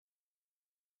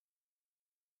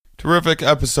Terrific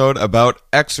episode about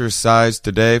exercise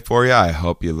today for you. I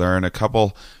hope you learn a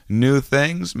couple new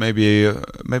things, maybe a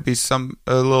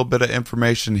little bit of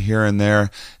information here and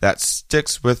there that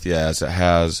sticks with you as it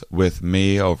has with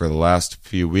me over the last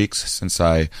few weeks since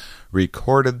I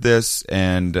recorded this.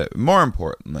 And more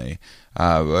importantly,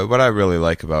 what I really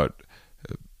like about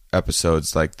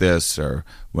episodes like this, or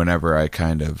whenever I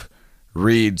kind of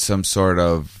read some sort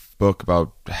of book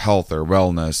about health or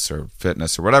wellness or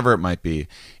fitness or whatever it might be,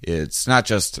 it's not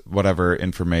just whatever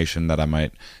information that I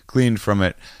might glean from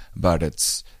it, but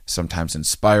it's sometimes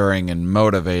inspiring and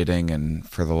motivating. And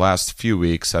for the last few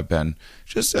weeks, I've been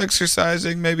just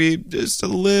exercising maybe just a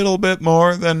little bit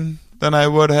more than I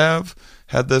would have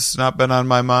had this not been on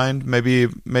my mind. Maybe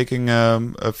making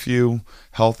a few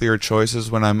healthier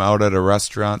choices when I'm out at a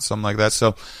restaurant, something like that.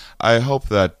 So I hope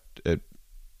that it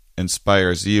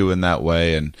inspires you in that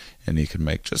way, and you can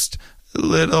make just a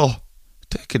little,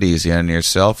 take it easy on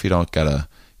yourself. You don't gotta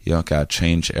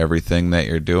change everything that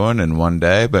you're doing in one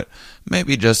day, but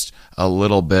maybe just a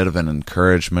little bit of an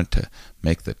encouragement to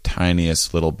make the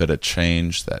tiniest little bit of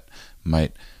change that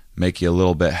might make you a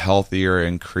little bit healthier,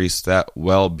 increase that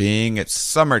well-being. It's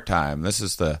summertime. This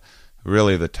is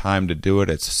really the time to do it.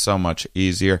 It's so much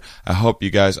easier. I hope you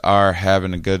guys are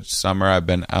having a good summer. I've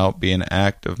been out being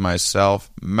active myself.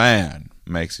 Man,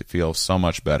 makes you feel so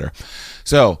much better.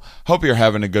 So, hope you're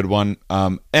having a good one.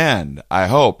 And I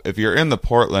hope if you're in the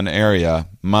Portland area,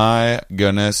 my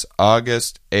goodness,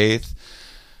 August 8th,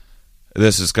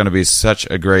 this is going to be such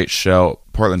a great show.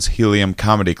 Portland's Helium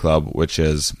Comedy Club, which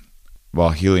is, well,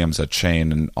 Helium's a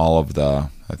chain, and all of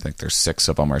I think there's 6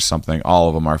 of them or something. All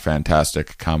of them are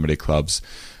fantastic comedy clubs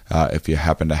if you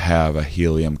happen to have a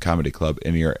Helium Comedy Club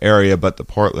in your area. But the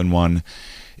Portland one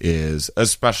is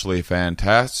especially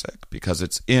fantastic because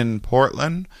it's in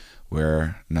Portland,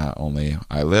 where not only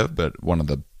I live, but one of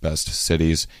the best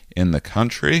cities in the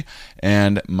country.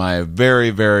 And my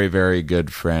very, very, very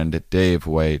good friend, Dave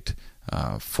Waite,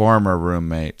 former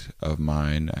roommate of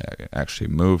mine, actually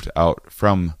moved out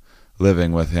from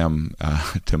living with him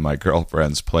to my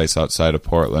girlfriend's place outside of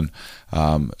Portland.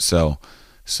 So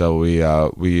we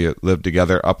lived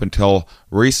together up until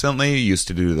recently. Used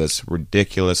to do this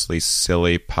ridiculously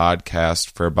silly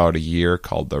podcast for about a year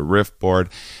called The Riff Board,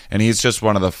 and he's just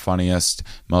one of the funniest,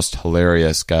 most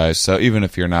hilarious guys. So even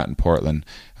if you're not in Portland,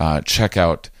 check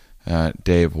out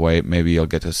Dave Waite. Maybe you'll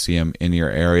get to see him in your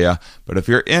area. But if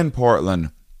you're in Portland,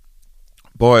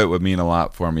 boy, it would mean a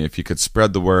lot for me if you could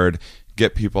spread the word.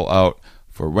 Get people out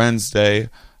for Wednesday,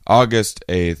 August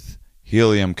 8th,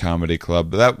 Helium Comedy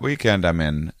Club. That weekend I'm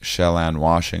in Chelan,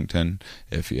 Washington.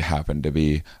 If you happen to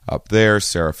be up there,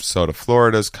 Sarasota,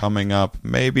 Florida's coming up.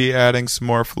 Maybe adding some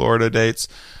more Florida dates.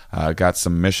 Got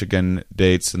some Michigan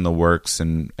dates in the works,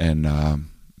 and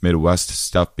Midwest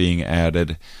stuff being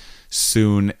added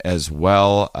soon as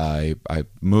well. I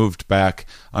moved back.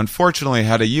 Unfortunately,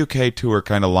 had a UK tour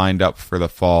kind of lined up for the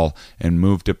fall and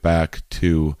moved it back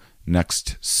to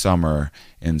next summer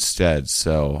instead.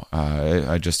 So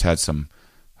I just had some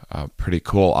pretty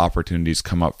cool opportunities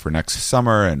come up for next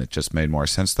summer, and it just made more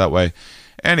sense that way.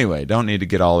 Anyway, don't need to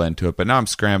get all into it, but now I'm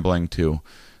scrambling to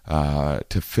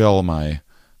fill my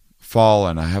fall,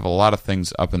 and I have a lot of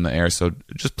things up in the air. So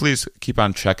just please keep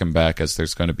on checking back, as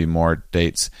there's going to be more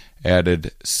dates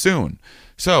added soon.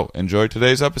 So enjoy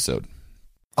today's episode.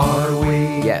 Are we?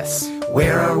 Yes.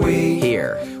 Where are we?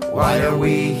 Here. Why are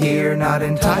we here? Not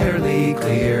entirely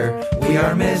clear. We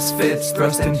are misfits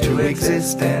thrust into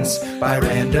existence by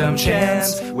random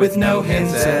chance, with no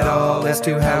hints at all as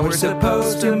to how we're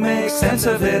supposed to make sense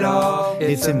of it all.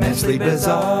 It's immensely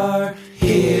bizarre.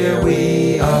 Here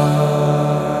we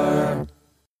are.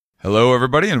 Hello,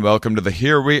 everybody, and welcome to the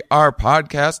Here We Are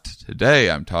podcast.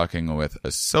 Today, I'm talking with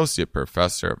Associate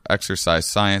Professor of Exercise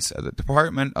Science at the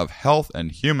Department of Health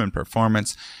and Human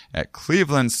Performance at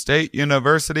Cleveland State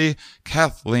University.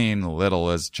 Kathleen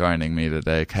Little is joining me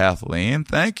today. Kathleen,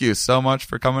 thank you so much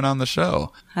for coming on the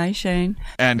show. Hi, Shane.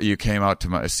 And you came out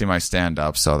to see my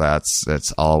stand-up, so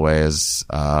it's always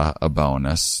a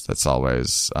bonus. That's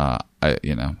always,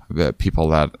 people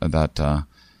that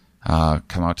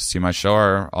come out to see my show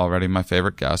are already my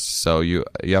favorite guests, so you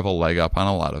have a leg up on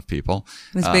a lot of people.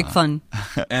 It was big fun.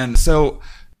 And so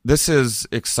this is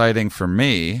exciting for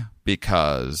me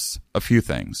because a few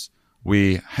things.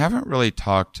 We haven't really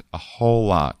talked a whole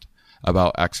lot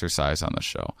about exercise on the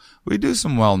show. We do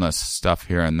some wellness stuff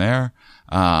here and there.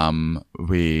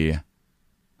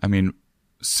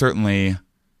 Certainly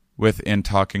within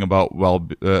talking about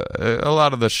a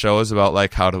lot of the show is about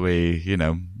like how do we,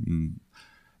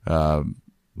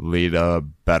 lead a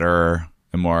better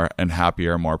and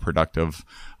happier, more productive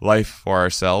life for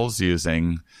ourselves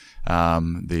using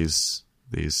these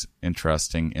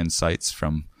interesting insights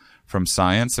from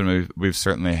science. And we've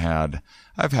certainly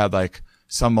I've had like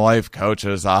some life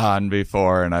coaches on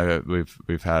before, and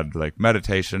we've had like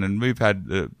meditation, and we've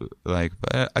had like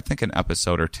I think an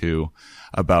episode or two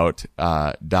about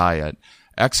diet.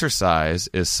 Exercise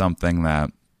is something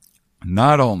that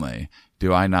not only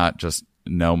do I not just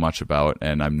know much about,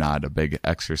 and I'm not a big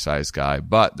exercise guy,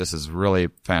 but this is really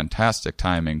fantastic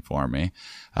timing for me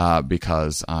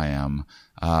because I am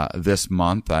this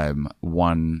month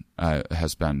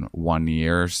has been 1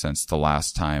 year since the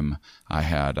last time I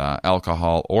had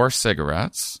alcohol or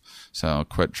cigarettes. So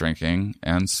quit drinking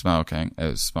and smoking.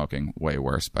 Smoking way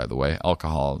worse, by the way.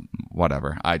 Alcohol,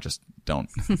 whatever. I just don't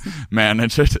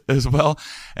manage it as well.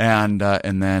 And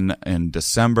then in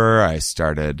December I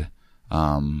started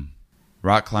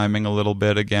rock climbing a little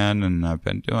bit again, and I've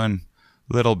been doing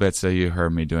little bits that you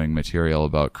heard me doing material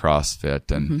about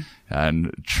CrossFit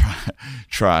and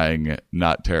trying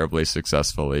not terribly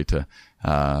successfully to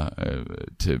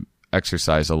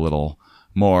exercise a little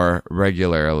more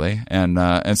regularly.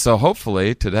 And so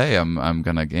hopefully today I'm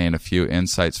going to gain a few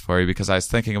insights for you, because I was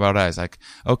thinking about it. I was like,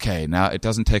 okay, now it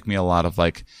doesn't take me a lot of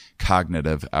like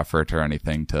cognitive effort or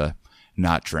anything to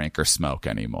not drink or smoke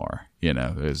anymore. You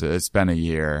know, it's been a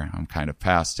year. I'm kind of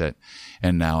past it.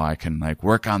 And now I can like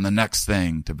work on the next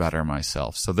thing to better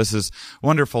myself. So this is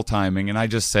wonderful timing. And I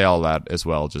just say all that as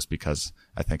well, just because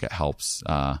I think it helps.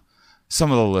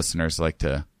 Some of the listeners like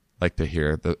to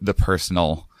hear the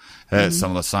personal,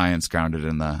 some of the science grounded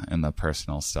in the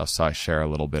personal stuff. So I share a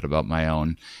little bit about my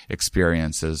own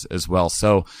experiences as well.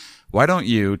 So why don't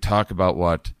you talk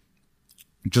about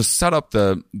just set up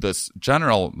this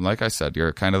general, like I said,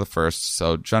 you're kind of the first.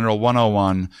 So general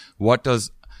 101, what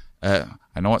does, I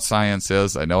know what science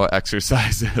is. I know what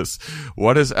exercise is.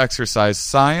 What is exercise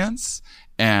science?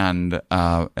 And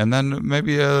then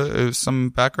maybe some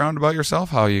background about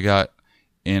yourself, how you got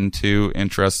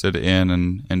interested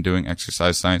in and doing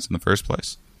exercise science in the first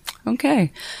place.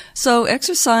 Okay. So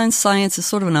exercise science is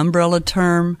sort of an umbrella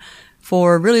term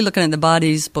for really looking at the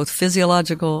body's both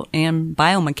physiological and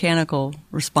biomechanical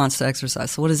response to exercise.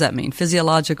 So what does that mean?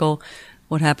 Physiological,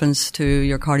 what happens to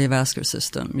your cardiovascular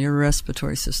system, your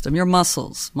respiratory system, your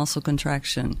muscles, muscle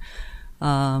contraction,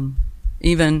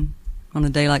 even on a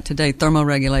day like today,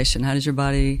 thermoregulation. How does your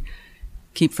body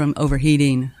keep from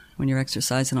overheating when you're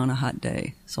exercising on a hot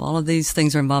day? So all of these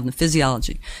things are involved in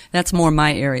physiology. That's more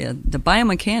my area. The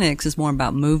biomechanics is more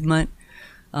about movement,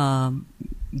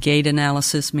 gait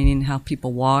analysis, meaning how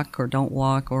people walk or don't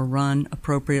walk or run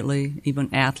appropriately.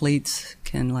 Even athletes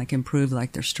can like improve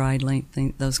like their stride length,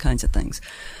 those kinds of things.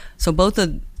 So both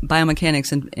the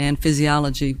biomechanics and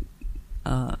physiology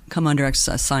come under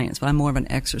exercise science, but I'm more of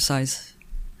an exercise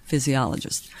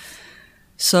physiologist.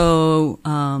 So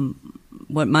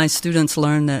what my students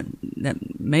learn that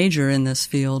major in this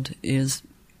field is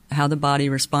how the body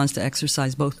responds to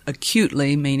exercise, both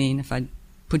acutely, meaning if I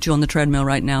put you on the treadmill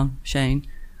right now, Shane,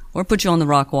 or put you on the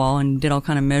rock wall and did all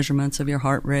kind of measurements of your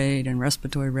heart rate and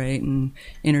respiratory rate and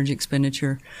energy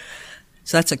expenditure.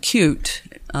 So that's acute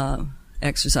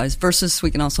exercise. Versus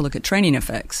we can also look at training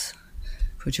effects.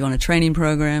 Put you on a training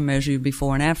program, measure you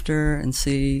before and after, and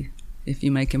see if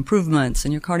you make improvements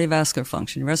in your cardiovascular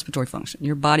function, your respiratory function,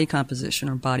 your body composition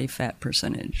or body fat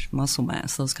percentage, muscle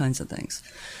mass, those kinds of things.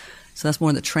 So that's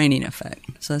more the training effect.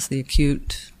 So that's the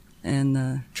acute and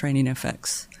the training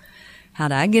effects. How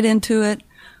did I get into it?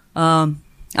 I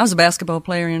was a basketball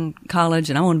player in college,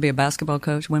 and I wanted to be a basketball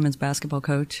coach, women's basketball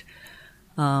coach.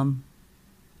 So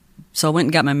I went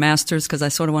and got my master's because I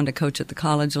sort of wanted to coach at the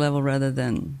college level rather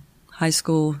than high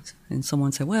school. And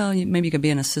someone said, well, maybe you could be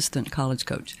an assistant college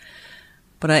coach.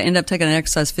 But I ended up taking an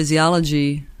exercise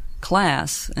physiology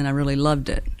class, and I really loved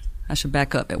it. I should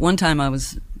back up. At one time, I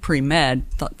was pre-med,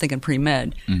 thinking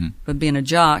pre-med. Mm-hmm. But being a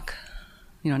jock,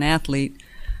 an athlete,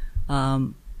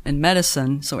 in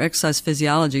medicine, so exercise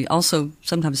physiology also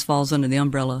sometimes falls under the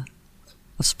umbrella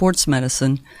of sports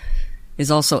medicine, it's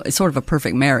sort of a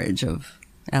perfect marriage of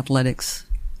athletics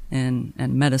and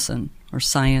medicine, or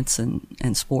science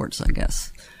and sports, I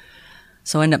guess.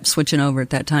 So I ended up switching over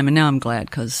at that time, and now I'm glad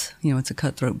because, it's a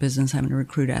cutthroat business having to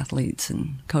recruit athletes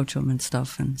and coach them and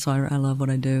stuff, and so I love what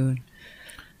I do.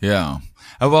 Yeah.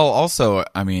 Well, also,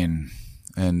 I mean,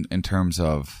 in terms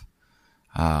of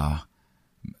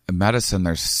medicine,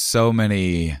 there's so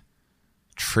many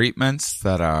treatments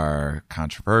that are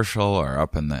controversial or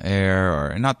up in the air,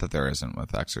 or not that there isn't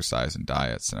with exercise and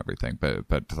diets and everything,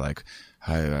 but like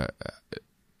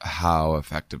how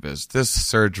effective is this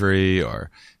surgery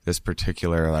or this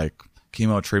particular like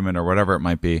chemo treatment or whatever it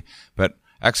might be. But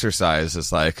exercise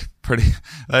is like pretty,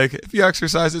 like if you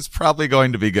exercise, it's probably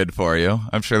going to be good for you.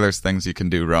 I'm sure there's things you can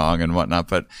do wrong and whatnot,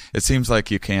 but it seems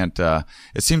like you can't,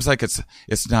 it seems like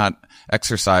it's not,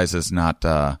 exercise is not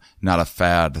a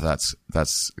fad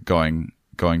that's going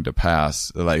to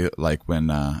pass. Like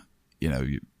when,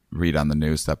 you read on the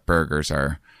news that burgers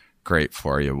are great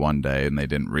for you one day and they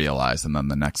didn't realize, and then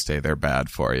the next day they're bad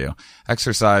for you.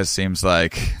 Exercise seems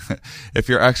like if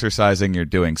you're exercising, you're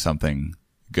doing something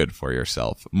good for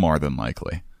yourself, more than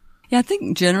likely. Yeah, I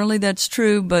think generally that's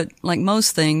true, but like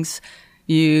most things,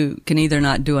 you can either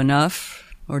not do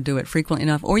enough or do it frequently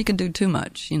enough, or you can do too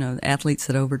much. The athletes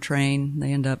that overtrain,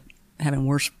 they end up having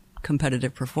worse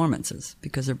competitive performances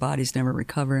because their bodies never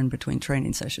recover in between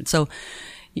training sessions. So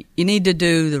you need to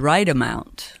do the right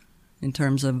amount in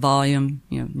terms of volume,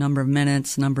 number of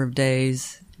minutes, number of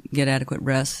days, get adequate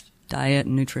rest. Diet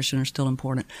and nutrition are still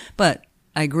important. But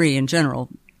I agree, in general,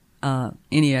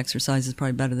 any exercise is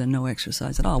probably better than no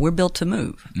exercise at all. We're built to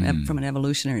move from an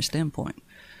evolutionary standpoint.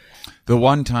 The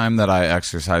one time that I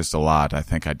exercised a lot, I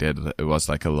think it was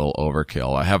like a little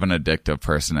overkill. I have an addictive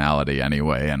personality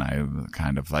anyway, and I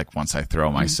kind of like, once I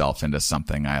throw myself into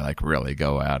something, I like really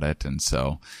go at it. And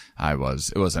so it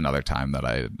was another time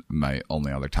my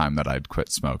only other time that I'd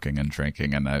quit smoking and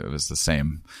drinking, and it was the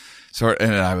same sort.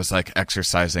 And I was like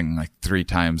exercising like 3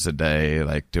 times a day,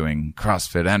 like doing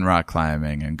CrossFit and rock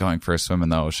climbing and going for a swim in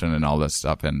the ocean and all this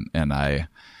stuff. And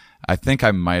I think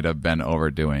I might have been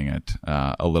overdoing it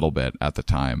a little bit at the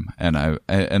time,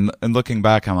 and looking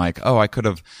back, I'm like, I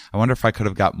wonder if I could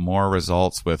have got more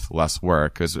results with less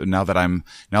work. Because now that I'm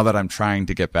trying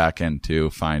to get back into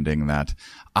finding that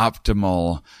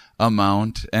optimal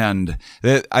amount, and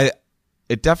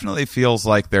it definitely feels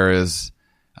like there is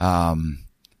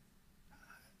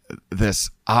this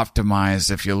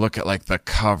optimized. If you look at like the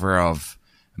cover of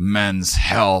Men's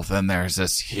Health, and there's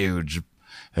this huge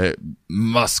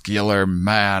muscular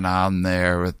man on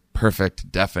there with perfect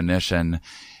definition,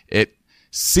 it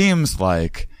seems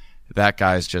like that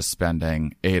guy's just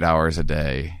spending 8 hours a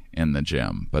day in the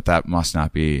gym, but that must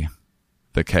not be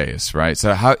the case, right?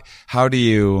 So how do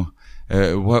you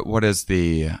what is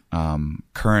the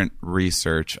current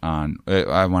research on?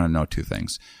 I want to know 2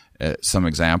 things: some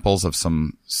examples of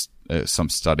some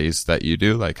studies that you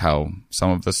do, like how some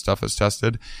of this stuff is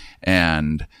tested,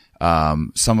 and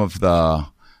some of the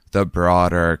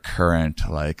broader current,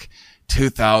 like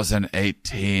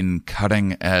 2018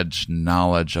 cutting edge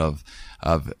knowledge of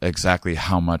exactly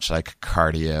how much like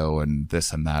cardio and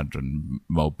this and that and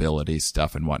mobility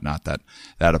stuff and whatnot that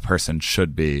a person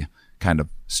should be kind of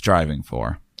striving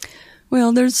for.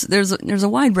 Well, there's a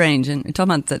wide range, and you're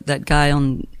talking about that guy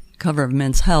on cover of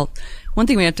Men's Health. One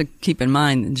thing we have to keep in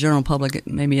mind, the general public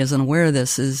maybe isn't aware of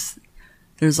this, is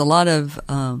there's a lot of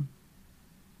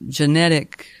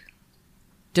genetic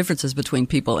differences between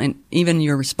people, and even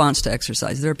your response to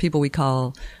exercise. There are people we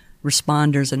call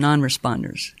responders and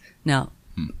non-responders. Now,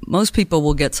 most people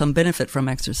will get some benefit from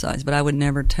exercise, but I would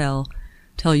never tell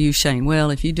you, Shane, well,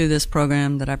 if you do this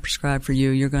program that I prescribe for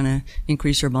you, you're going to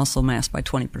increase your muscle mass by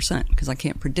 20%, because I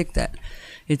can't predict that.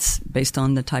 It's based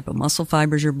on the type of muscle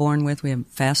fibers you're born with. We have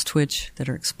fast twitch that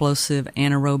are explosive,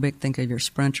 anaerobic, think of your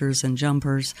sprinters and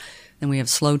jumpers. Then we have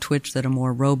slow twitch that are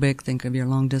more aerobic, think of your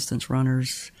long-distance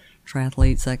runners,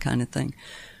 triathletes, that kind of thing.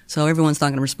 So everyone's not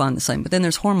going to respond the same. But then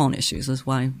there's hormone issues. That's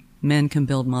why men can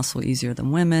build muscle easier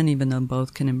than women, even though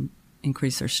both can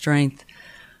increase their strength.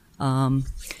 In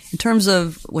terms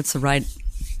of what's the right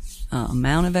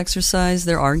amount of exercise,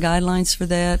 there are guidelines for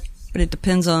that, but it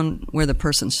depends on where the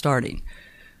person's starting.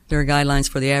 There are guidelines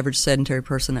for the average sedentary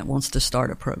person that wants to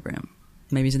start a program.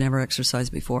 Maybe he's never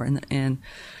exercised before. And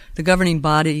the governing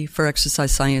body for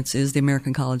exercise science is the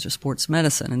American College of Sports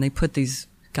Medicine, and they put these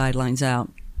guidelines out,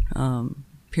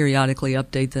 periodically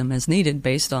update them as needed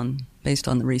based on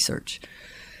the research.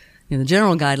 The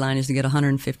general guideline is to get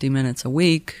 150 minutes a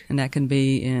week, and that can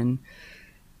be in,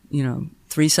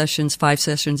 3 sessions, 5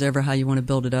 sessions, ever how you want to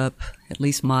build it up, at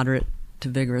least moderate to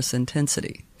vigorous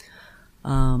intensity.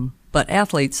 But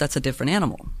athletes, that's a different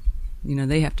animal.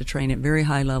 They have to train at very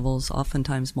high levels,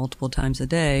 oftentimes multiple times a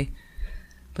day.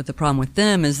 But the problem with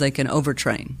them is they can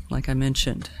overtrain, like I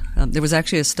mentioned. There was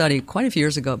actually a study quite a few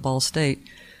years ago at Ball State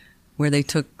where they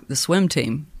took the swim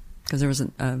team, because there was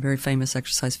a very famous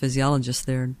exercise physiologist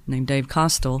there named Dave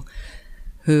Costel,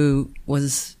 who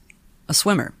was a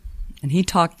swimmer. And he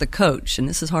talked the coach, and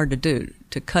this is hard to do,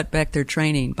 to cut back their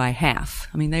training by half.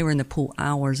 I mean, they were in the pool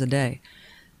hours a day,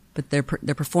 but their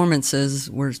performances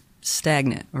were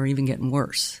stagnant or even getting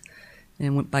worse.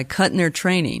 And by cutting their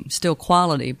training, still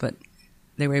quality, but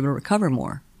they were able to recover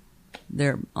more.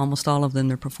 Almost all of them,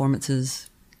 their performances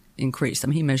increased. I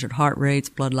mean, he measured heart rates,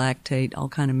 blood lactate, all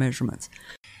kind of measurements.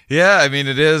 Yeah, I mean,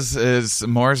 it is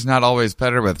more is not always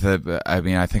better with it. But, I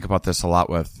mean, I think about this a lot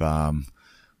with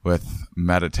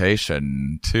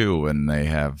meditation too. When they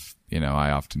have,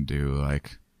 I often do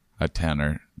like a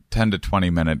 10 to 20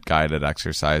 minute guided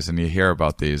exercise, and you hear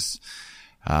about these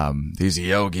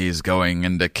yogis going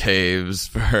into caves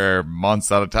for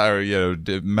months at a time,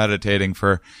 meditating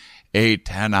for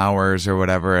 8-10 hours or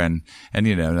whatever. And they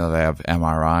have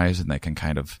MRIs and they can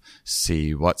kind of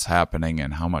see what's happening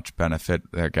and how much benefit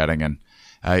they're getting. And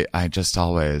I just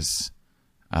always,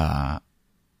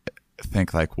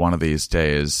 think like one of these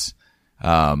days,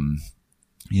 a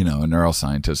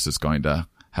neuroscientist is going to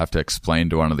have to explain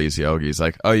to one of these yogis,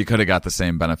 like, oh, you could have got the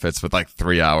same benefits with like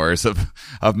 3 hours of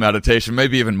meditation,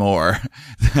 maybe even more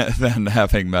than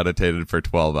having meditated for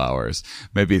 12 hours.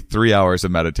 Maybe 3 hours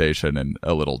of meditation and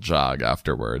a little jog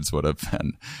afterwards would have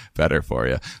been better for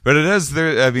you. But it is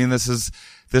there. I mean, this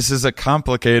is a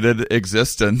complicated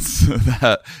existence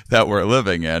that we're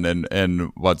living in.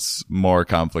 And what's more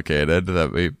complicated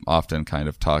that we often kind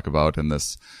of talk about in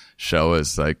this show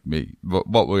is like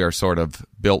what we are sort of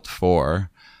built for.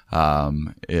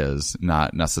 Is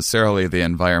not necessarily the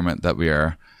environment that we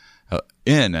are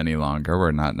in any longer.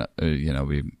 We're not,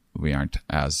 we aren't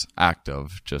as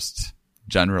active just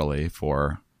generally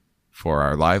for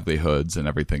our livelihoods and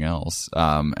everything else,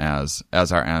 as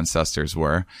our ancestors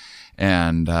were.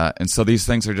 And so these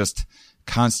things are just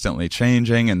constantly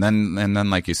changing. And then,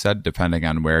 like you said, depending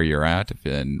on where you're at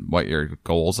and what your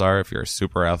goals are, if you're a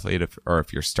super athlete, or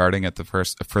if you're starting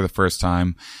for the first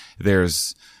time,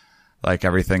 there's, like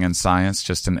everything in science,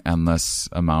 just an endless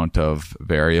amount of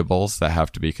variables that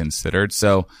have to be considered.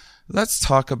 So let's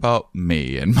talk about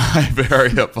me and my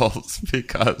variables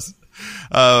because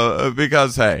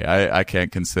hey, I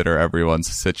can't consider everyone's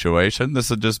situation.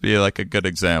 This would just be like a good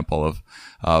example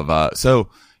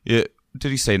did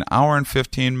you say an hour and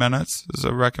 15 minutes is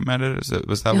recommended?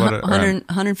 Was that what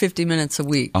 150 minutes a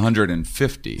week.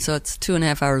 150. So it's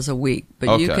 2.5 hours a week, but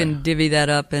okay. You can divvy that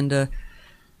up into,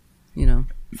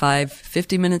 5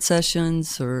 50-minute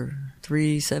sessions or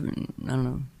 2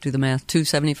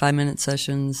 75-minute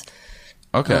sessions.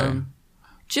 Okay.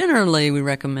 Generally, we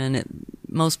recommend it.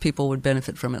 Most people would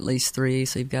benefit from at least 3,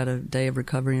 so you've got a day of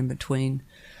recovery in between.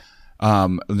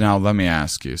 Now, let me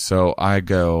ask you. So I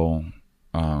go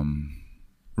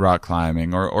rock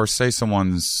climbing, or say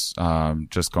someone's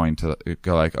just going to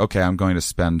go like, okay, I'm going to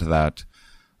spend that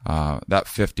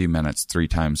 50 minutes 3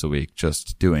 times a week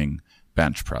just doing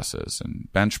bench presses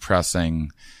and bench pressing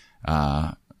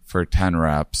for 10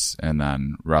 reps and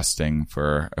then resting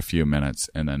for a few minutes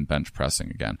and then bench pressing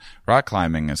again. Rock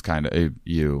climbing is kind of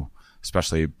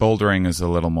especially bouldering is a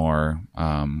little more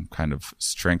kind of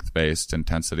strength-based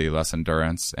intensity, less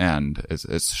endurance, and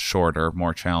it's shorter,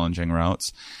 more challenging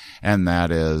routes. And that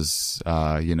is,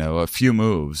 a few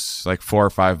moves, like 4 or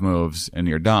 5 moves, and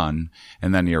you're done.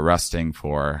 And then you're resting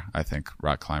for, I think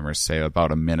rock climbers say,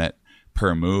 about a minute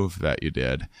per move that you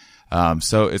did.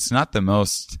 So it's not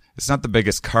the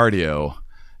biggest cardio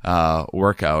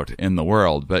workout in the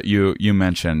world, but you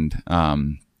mentioned I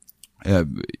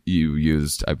believe you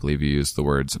used the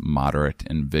words moderate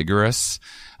and vigorous.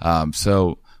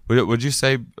 So would you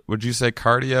say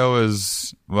cardio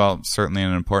is, well, certainly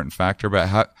an important factor, but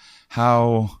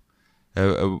how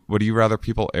would you rather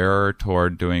people err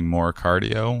toward doing more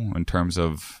cardio in terms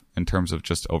of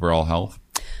just overall health?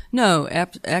 No,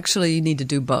 actually, you need to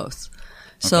do both.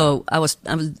 Okay. So I was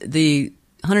the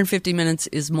 150 minutes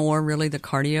is more really the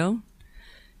cardio,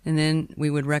 and then we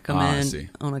would recommend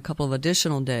on a couple of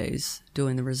additional days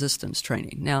doing the resistance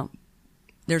training. Now,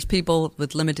 there's people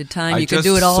with limited time. You can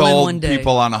do it all in one day. I just sold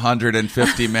people on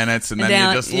 150 minutes, and then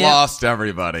you just lost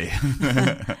everybody.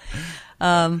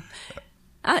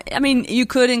 I mean, you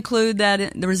could include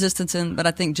that the resistance but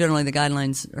I think generally the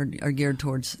guidelines are geared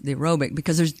towards the aerobic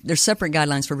because there's separate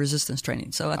guidelines for resistance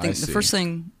training. So I think the first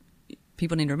thing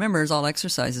people need to remember is all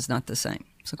exercise is not the same.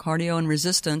 So cardio and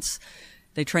resistance,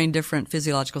 they train different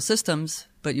physiological systems,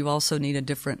 but you also need a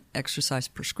different exercise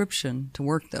prescription to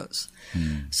work those.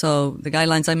 So the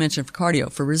guidelines I mentioned for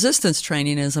cardio, for resistance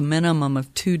training is a minimum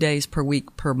of 2 days per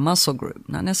week per muscle group.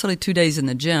 Not necessarily 2 days in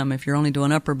the gym if you're only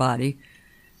doing upper body.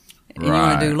 And you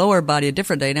want to do lower body a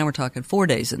different day. Now we're talking 4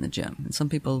 days in the gym. And some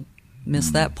people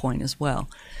miss that point as well.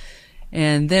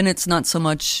 And then it's not so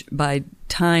much by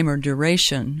time or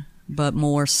duration, but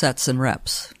more sets and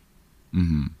reps.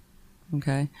 Mm-hmm.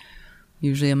 Okay?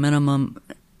 Usually a minimum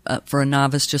for a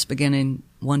novice just beginning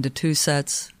 1 to 2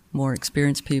 sets. More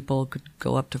experienced people could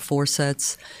go up to 4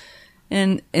 sets.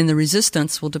 And the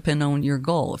resistance will depend on your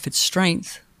goal. If it's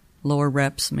strength, lower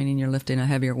reps, meaning you're lifting a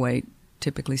heavier weight,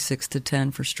 typically 6 to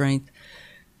 10 for strength,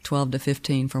 12 to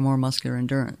 15 for more muscular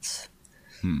endurance.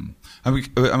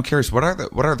 I'm curious. What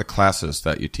are the classes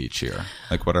that you teach here?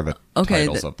 Like, what are the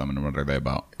titles of them, and what are they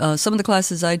about? Some of the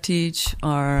classes I teach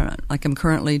are, like, I'm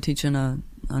currently teaching a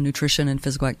nutrition and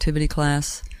physical activity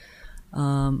class.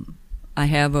 I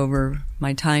have, over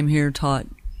my time here, taught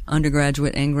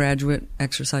undergraduate and graduate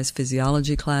exercise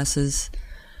physiology classes.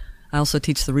 I also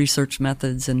teach the research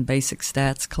methods and basic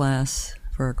stats class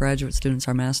for our graduate students,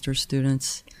 our master's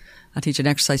students. I teach an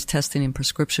exercise testing and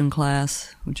prescription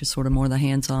class, which is sort of more the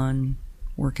hands-on,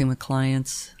 working with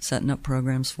clients, setting up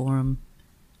programs for them,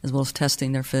 as well as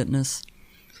testing their fitness.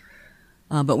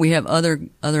 But we have other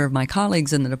of my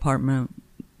colleagues in the department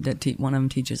that one of them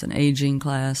teaches an aging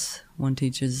class, one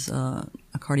teaches a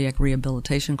cardiac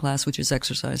rehabilitation class, which is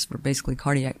exercise for basically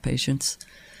cardiac patients.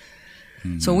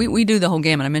 Mm-hmm. So we do the whole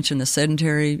gamut. I mentioned the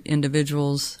sedentary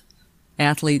individuals,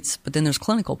 athletes, but then there's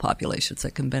clinical populations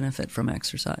that can benefit from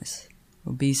exercise.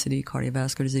 Obesity,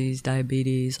 cardiovascular disease,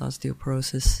 diabetes,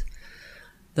 osteoporosis.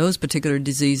 Those particular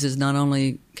diseases, not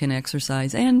only can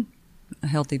exercise and a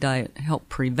healthy diet help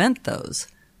prevent those,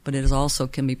 but it also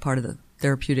can be part of the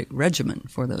therapeutic regimen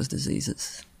for those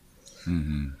diseases.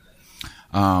 Mm-hmm.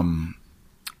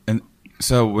 And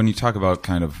so when you talk about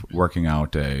kind of working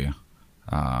out a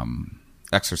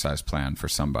exercise plan for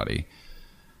somebody,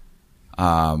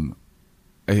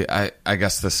 I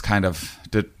guess this kind of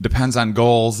depends on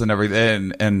goals and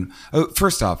everything. And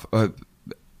first off, because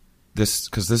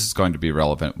this is going to be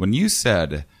relevant. When you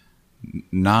said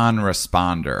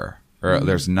non-responder, or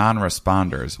there's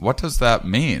non-responders, what does that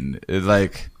mean?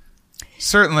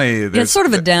 Certainly, it's sort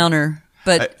of a downer,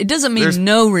 but it doesn't mean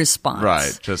no response.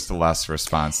 Right, just less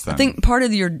response. I think part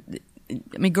of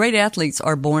great athletes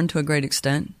are born to a great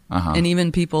extent, and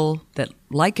even people that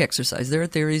like exercise. There are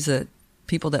theories that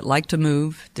people that like to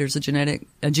move, there's a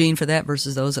gene for that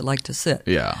versus those that like to sit.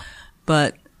 Yeah.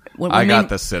 But I got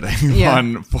the sitting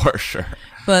one for sure.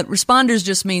 But responders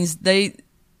just means they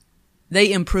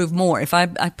improve more. If I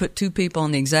put two people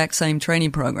on the exact same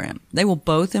training program, they will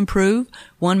both improve.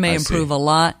 One may improve a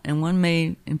lot, and one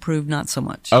may improve not so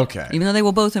much. Okay. Even though they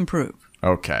will both improve.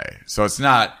 Okay. So it's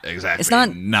not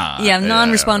exactly non. Yeah,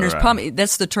 non-responders. Right. Probably,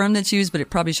 that's the term that's used, but it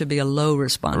probably should be a low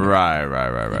responder.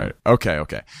 Right.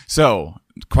 Okay. So,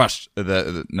 question.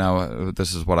 Now,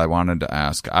 this is what I wanted to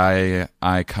ask. I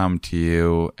come to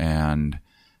you and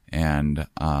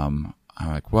I'm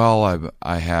like, well,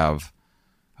 I have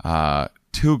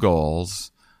two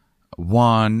goals.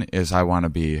 One is I want to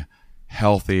be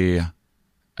healthy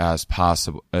as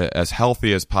possible,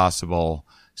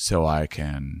 so I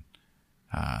can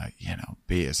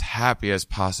be as happy as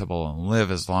possible and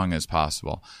live as long as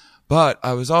possible. But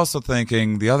I was also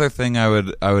thinking the other thing I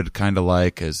would kind of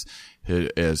like is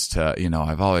to,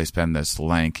 I've always been this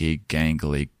lanky,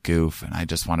 gangly goof, and I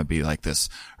just want to be like this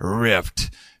ripped,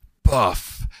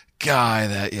 buff guy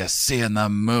that you see in the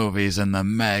movies and the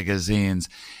magazines.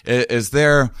 Is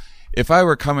there, if I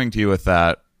were coming to you with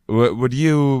that, would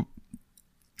you,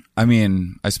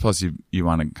 I suppose you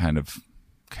want to kind of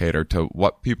cater to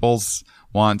what people's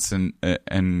wants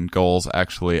and goals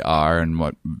actually are, and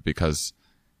what, because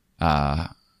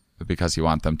you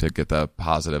want them to get the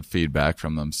positive feedback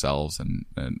from themselves, and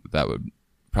that would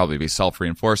probably be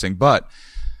self-reinforcing. But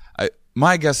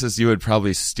my guess is you would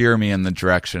probably steer me in the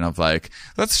direction of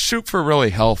let's shoot for really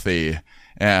healthy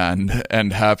and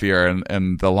happier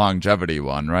and the longevity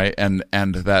one, right? And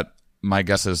that my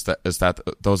guess is that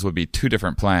those would be two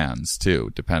different plans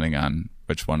too, depending on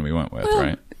which one we went with,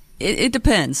 right? It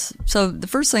depends. So the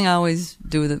first thing I always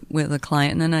do with a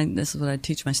client, and then this is what I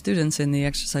teach my students in the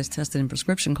exercise tested and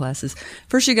prescription classes.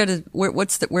 First, you got to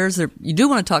you do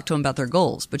want to talk to them about their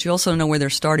goals, but you also know where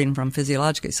they're starting from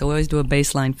physiologically. So we always do a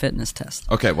baseline fitness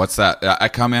test. Okay, what's that? I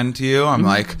come into you, I'm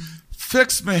like,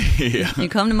 fix me. You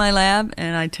come to my lab,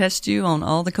 and I test you on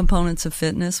all the components of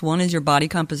fitness. One is your body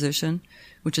composition,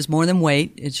 which is more than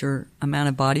weight. It's your amount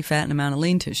of body fat and amount of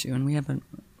lean tissue, and we have a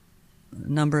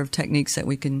number of techniques that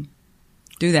we can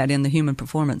do that in the Human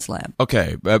Performance Lab.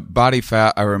 Okay, body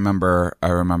fat. I remember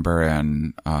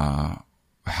in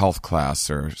health class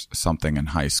or something in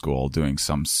high school doing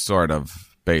some sort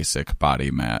of basic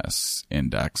body mass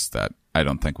index that I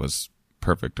don't think was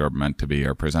perfect or meant to be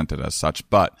or presented as such,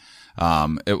 but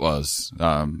it was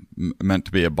meant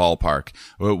to be a ballpark.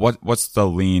 What's the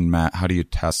lean mass? How do you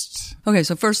test? Okay,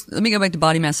 so first, let me go back to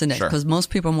body mass index, because most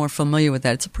people are more familiar with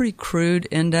that. It's a pretty crude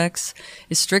index.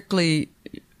 It's strictly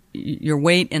your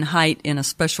weight and height in a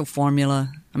special formula.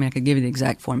 I could give you the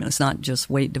exact formula. It's not just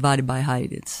weight divided by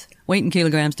height. It's weight in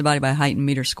kilograms divided by height in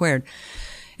meters squared.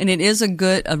 And it is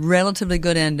a relatively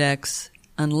good index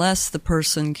unless the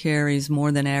person carries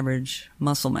more than average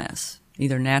muscle mass,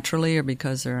 either naturally or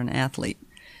because they're an athlete.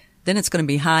 Then it's going to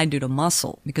be high due to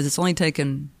muscle, because it's only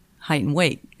taken height and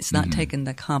weight. It's not taking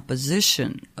the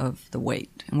composition of the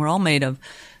weight. And we're all made of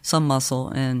some muscle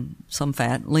and some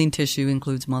fat. Lean tissue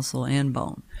includes muscle and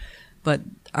bone. But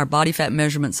our body fat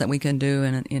measurements that we can do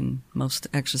in most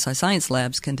exercise science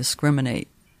labs can discriminate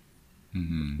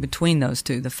between those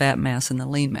two, the fat mass and the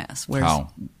lean mass. Whereas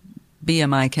How?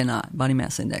 BMI cannot, body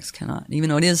mass index cannot. Even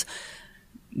though it is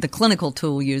the clinical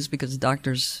tool used, because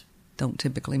doctors don't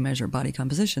typically measure body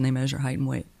composition, they measure height and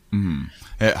weight.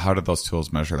 How do those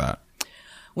tools measure that?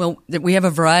 Well, we have a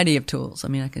variety of tools. I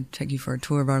mean, I could take you for a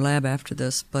tour of our lab after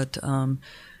this, but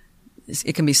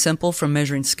it can be simple, from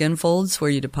measuring skin folds where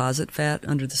you deposit fat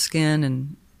under the skin,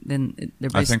 and then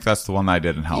I think that's the one I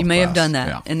did in health You may class. have done that.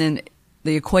 Yeah. And then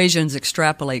the equations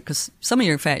extrapolate, because some of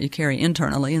your fat you carry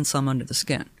internally and some under the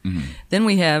skin. Then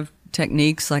we have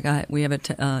techniques like we have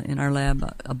in our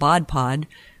lab a bod pod.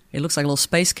 It looks like a little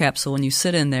space capsule when you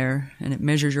sit in there, and it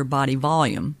measures your body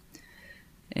volume.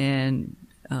 And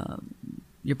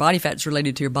your body fat is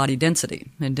related to your body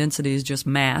density. And density is just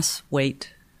mass,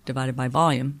 weight, divided by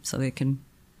volume, so they can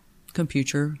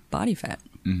compute your body fat.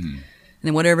 And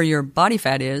then whatever your body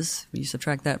fat is, you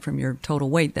subtract that from your total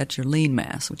weight, that's your lean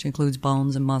mass, which includes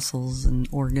bones and muscles and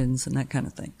organs and that kind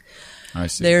of thing. I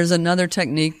see. There's another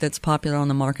technique that's popular on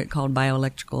the market called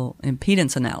bioelectrical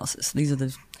impedance analysis. These are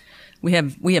we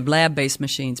have lab-based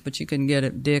machines, but you can get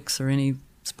at Dick's or any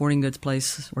sporting goods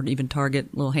place, or even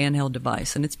Target, little handheld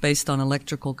device, and it's based on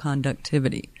electrical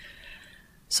conductivity.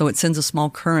 So it sends a small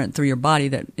current through your body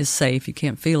that is safe. You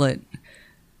can't feel it.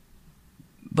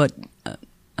 But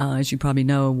as you probably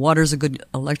know, water's a good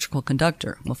electrical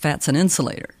conductor. Well, fat's an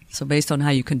insulator. So based on how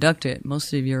you conduct it,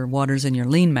 most of your water's in your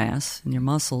lean mass, in your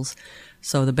muscles.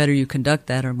 So the better you conduct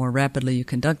that, or more rapidly you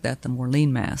conduct that, the more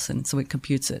lean mass. And so it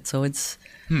computes it. So it's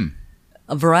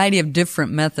a variety of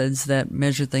different methods that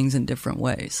measure things in different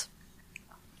ways.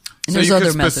 And So there's you other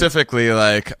could methods. specifically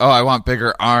I want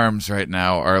bigger arms right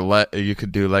now, or you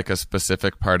could do like a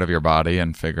specific part of your body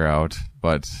and figure out.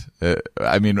 But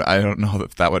I mean, I don't know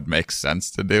if that would make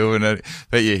sense to do. And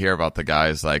but you hear about the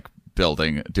guys like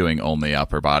doing only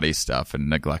upper body stuff and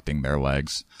neglecting their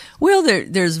legs. Well,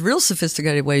 there's real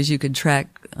sophisticated ways you could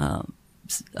track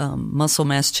muscle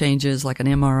mass changes, like an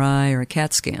MRI or a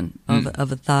CAT scan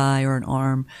of a thigh or an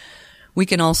arm. We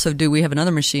can also we have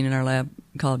another machine in our lab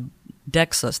called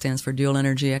DEXA, stands for Dual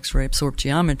Energy X-ray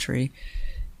Absorptiometry,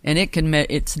 and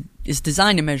it's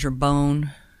designed to measure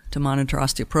bone, to monitor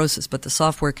osteoporosis, but the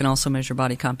software can also measure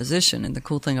body composition. And the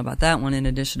cool thing about that one, in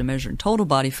addition to measuring total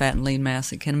body fat and lean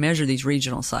mass, it can measure these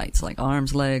regional sites like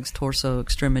arms, legs, torso,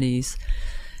 extremities,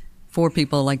 for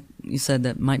people, like you said,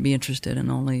 that might be interested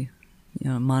in only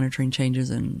monitoring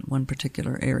changes in one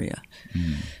particular area.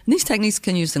 And these techniques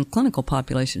can be used in clinical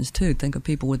populations too. Think of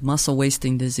people with muscle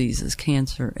wasting diseases,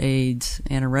 cancer, AIDS,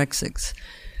 anorexics.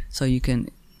 So you can,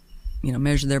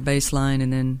 measure their baseline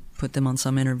and then put them on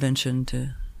some intervention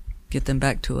to get them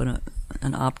back to an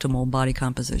optimal body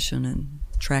composition, and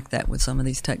track that with some of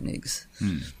these techniques.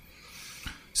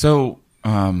 So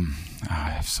I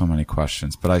have so many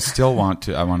questions, but I still want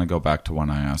to go back to one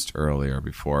I asked earlier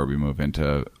before we move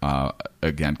into,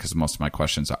 again, because most of my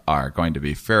questions are going to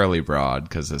be fairly broad,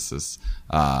 because this is,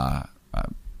 I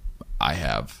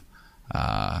have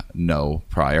no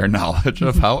prior knowledge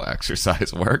of how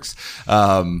exercise works.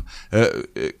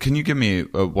 Can you give me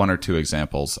one or two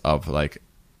examples of like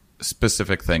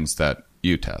specific things that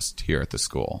you test here at the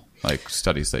school, like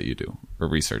studies that you do or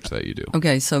research that you do?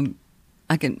 Okay, so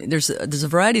there's a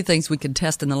variety of things we can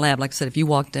test in the lab. Like I said, if you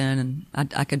walked in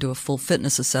and I could do a full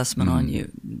fitness assessment on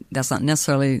you, that's not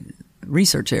necessarily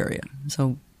research area.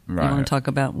 So you want to talk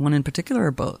about one in particular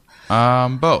or both?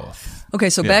 Both.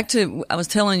 Okay, so back to, I was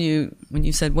telling you when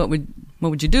you said, what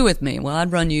would you do with me? Well,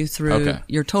 I'd run you through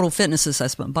your total fitness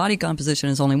assessment. Body composition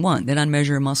is only one. Then I'd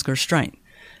measure muscular strength.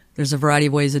 There's a variety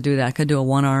of ways to do that. I could do a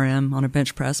 1 RM on a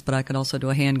bench press, but I could also do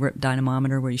a hand grip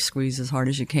dynamometer where you squeeze as hard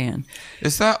as you can.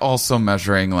 Is that also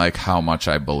measuring like how much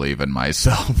I believe in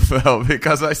myself though?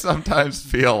 Because I sometimes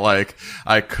feel like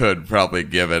I could probably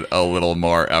give it a little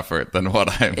more effort than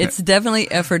what I'm. It's definitely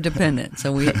effort dependent.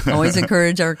 So we always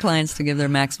encourage our clients to give their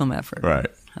maximum effort. Right.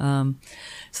 So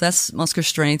that's muscular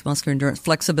strength, muscular endurance,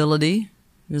 flexibility.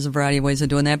 There's a variety of ways of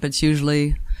doing that, but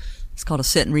it's called a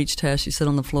sit and reach test. You sit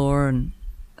on the floor and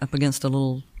up against a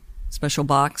little special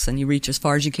box, and you reach as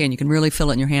far as you can. You can really feel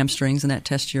it in your hamstrings, and that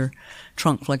tests your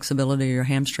trunk flexibility or your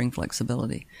hamstring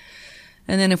flexibility.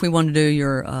 And then if we want to do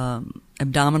your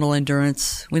abdominal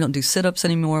endurance, we don't do sit-ups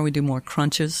anymore. We do more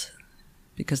crunches,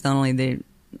 because not only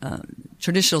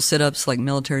traditional sit-ups, like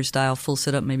military style, full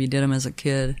sit-up. Maybe you did them as a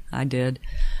kid. I did.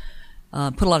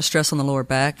 Put a lot of stress on the lower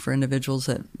back for individuals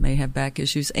that may have back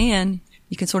issues. And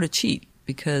you can sort of cheat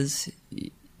because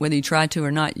whether you try to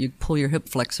or not, you pull your hip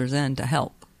flexors in to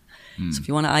help. So if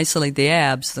you want to isolate the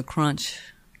abs, the crunch,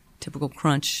 typical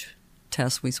crunch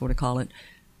test, we sort of call it,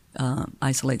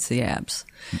 isolates the abs.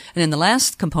 And then the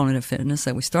last component of fitness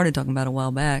that we started talking about a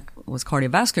while back was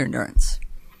cardiovascular endurance.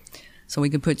 So we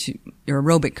could put your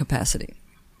aerobic capacity,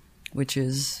 which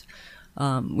is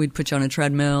we'd put you on a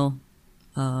treadmill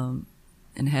and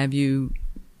have you.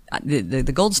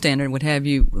 The gold standard would have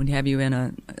you in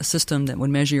a system that would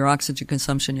measure your oxygen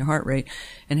consumption, your heart rate,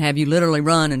 and have you literally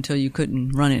run until you couldn't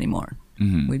run anymore.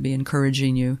 Mm-hmm. We'd be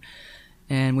encouraging you,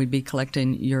 and we'd be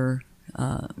collecting your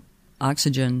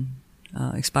oxygen,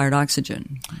 expired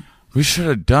oxygen. We should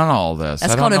have done all this.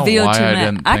 That's I called don't a know VO2 why I max.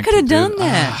 didn't I think could have to done do-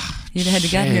 that. You'd have had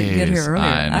to get here earlier.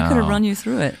 I could have know. run you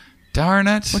through it. Darn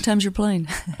it. What time's your plane?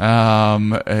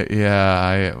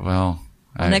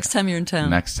 Next time you're in town.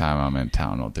 Next time I'm in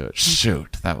town, we'll do it.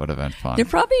 Shoot, that would have been fun. You're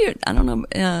probably, I don't know,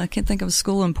 I can't think of a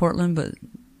school in Portland, but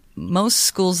most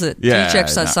schools that teach Yeah,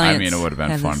 exercise science. I mean, it would have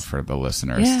been have fun this. for the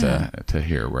listeners to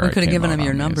hear where We I could have came given out them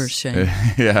your on numbers, these. Shane.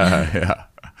 Yeah.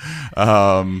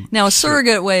 Now, a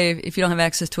surrogate way, if you don't have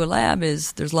access to a lab,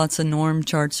 is there's lots of norm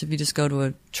charts. If you just go to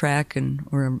a track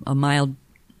or a mile,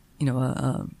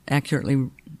 accurately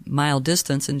mile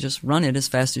distance and just run it as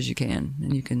fast as you can,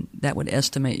 and that would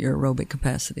estimate your aerobic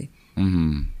capacity.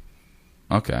 Mm-hmm.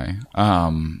 Okay.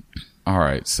 All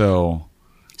right. So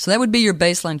that would be your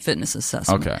baseline fitness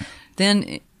assessment. Okay.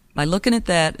 Then, by looking at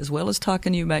that, as well as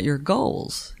talking to you about your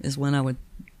goals, is when I would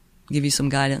give you some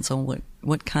guidance on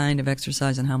what kind of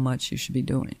exercise and how much you should be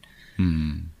doing.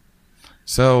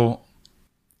 So,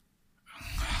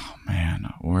 oh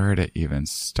man, where to even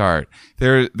start?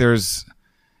 There's.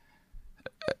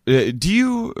 Do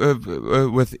you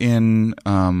within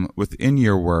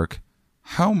your work?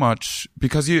 How much,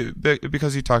 because you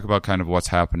talk about kind of what's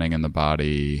happening in the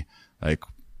body, like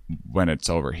when it's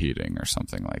overheating or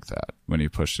something like that, when you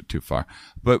push it too far.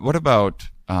 But what about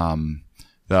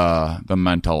the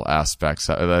mental aspects?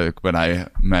 Like when I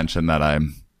mentioned that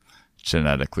I'm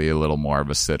genetically a little more of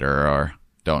a sitter or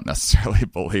don't necessarily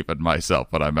believe in myself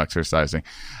when I'm exercising,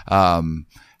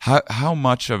 how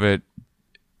much of it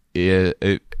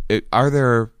are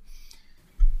there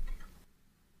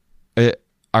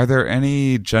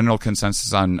any general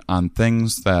consensus on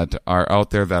things that are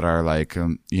out there that are like,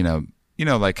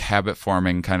 like habit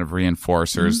forming kind of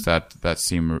reinforcers that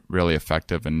seem really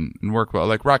effective and work well?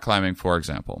 Like rock climbing, for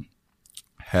example,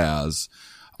 has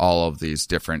all of these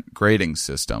different grading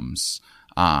systems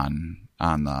on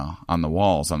the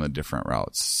walls on the different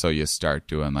routes. So you start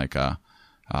doing like a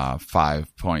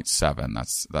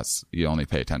 5.7. That's you only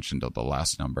pay attention to the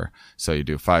last number. So you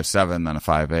do 5.7, then a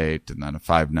 5.8, and then a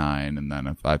 5.9, and then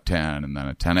a 5.10, and then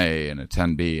a 10A, and a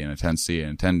 10B, and a 10C,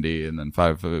 and a 10D, and then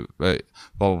 5 blah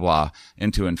blah blah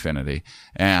into infinity.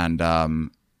 And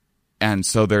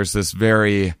so there's this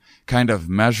very kind of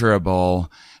measurable,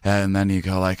 and then you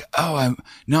go like, oh, I'm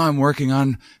working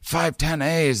on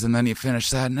 5.10As, and then you finish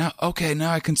that. Now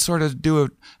I can sort of do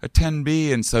a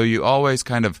 10B, and so you always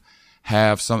kind of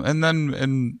have some,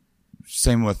 and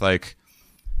same with like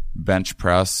bench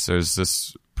press. There's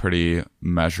this pretty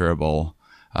measurable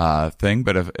thing.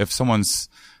 But if someone's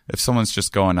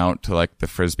just going out to like the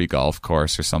Frisbee golf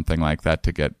course or something like that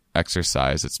to get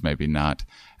exercise, it's maybe not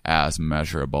as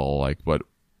measurable. Like what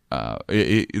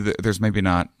there's maybe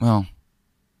not. Well,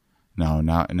 no.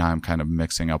 Now I'm kind of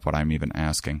mixing up what I'm even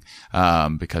asking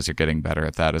because you're getting better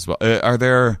at that as well. Are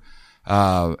there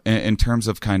in terms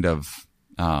of kind of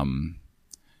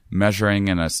measuring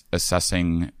and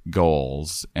assessing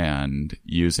goals and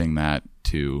using that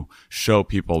to show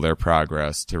people their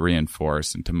progress, to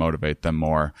reinforce and to motivate them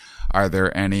more? Are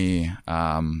there any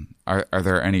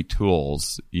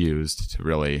tools used to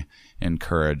really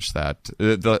encourage that?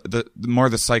 The more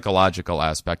the psychological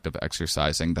aspect of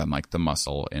exercising than like the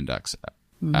muscle index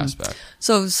aspect.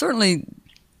 So certainly,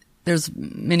 there's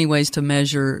many ways to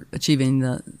measure achieving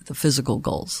the physical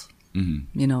goals.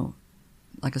 Mm-hmm.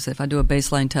 Like I said, if I do a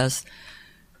baseline test,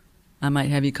 I might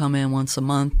have you come in once a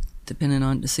month, depending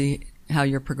on to see how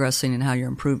you're progressing and how you're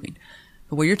improving.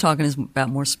 But what you're talking is about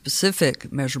more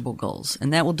specific measurable goals,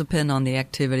 and that will depend on the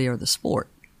activity or the sport.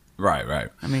 Right.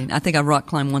 I mean, I think I've rock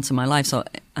climbed once in my life, so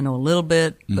I know a little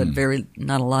bit, but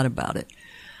not a lot about it.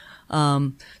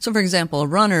 So, for example, a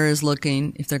runner is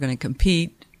looking, if they're going to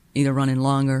compete, either running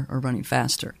longer or running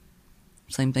faster.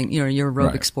 Same thing, your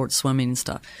aerobic sports, swimming and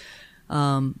stuff.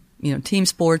 Team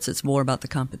sports, it's more about the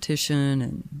competition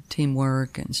and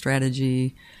teamwork and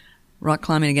strategy. rock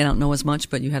climbing, again, I don't know as much,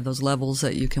 but you have those levels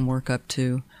that you can work up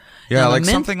to. Yeah, like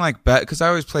something like because I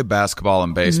always play basketball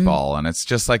and baseball, and it's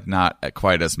just like not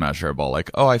quite as measurable. Like,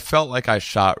 oh, I felt like I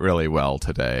shot really well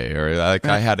today, or like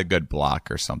I had a good block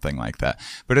or something like that.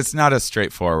 But it's not as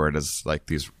straightforward as like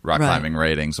these rock climbing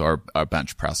ratings or a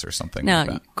bench press or something now, like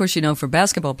that. Of course, for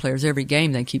basketball players, every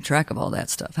game they keep track of all that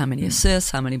stuff. How many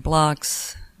assists, how many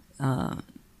blocks, how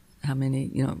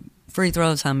many, free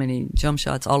throws, how many jump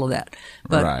shots, all of that.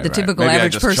 But the typical Maybe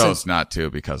average I just person chose not to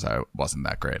because I wasn't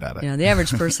that great at it. Yeah, the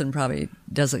average person probably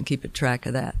doesn't keep a track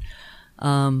of that.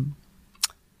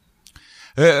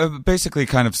 Basically,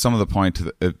 kind of some of the point,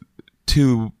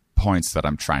 2 points that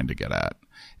I'm trying to get at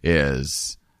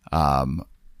is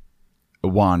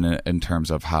one in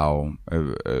terms of how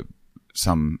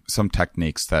some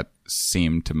techniques that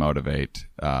seem to motivate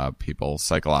people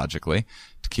psychologically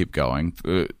to keep going.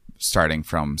 Starting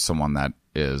from someone that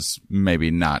is maybe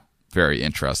not very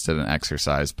interested in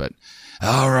exercise, but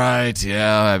all right,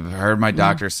 yeah, I've heard my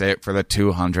doctor say it for the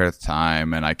 200th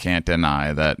time, and I can't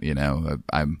deny that,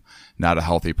 I'm not a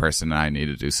healthy person and I need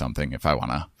to do something if I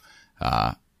want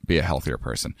to be a healthier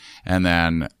person. And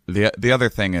then the other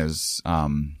thing is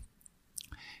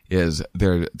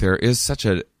there is such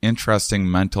an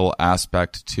interesting mental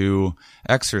aspect to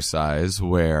exercise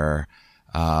where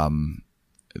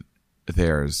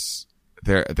there's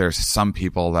some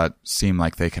people that seem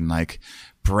like they can like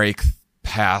break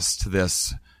past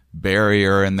this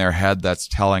barrier in their head that's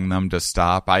telling them to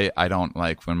stop. I don't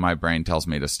like when my brain tells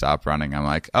me to stop running. I'm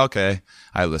like, okay,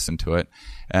 I listen to it.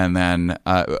 And then,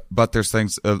 but there's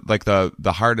things like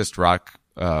the hardest rock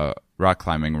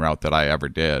climbing route that I ever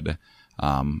did,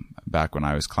 back when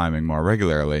I was climbing more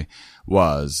regularly,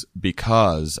 was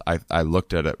because I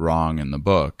looked at it wrong in the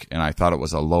book and I thought it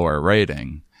was a lower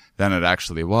rating than it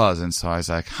actually was. And so I was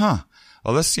like, well,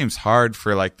 this seems hard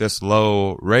for like this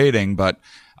low rating, but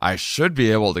I should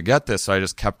be able to get this. So I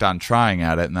just kept on trying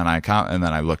at it. And then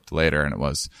I looked later and it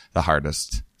was the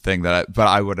hardest thing but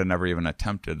I would have never even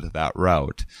attempted that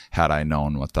route had I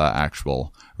known what the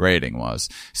actual rating was.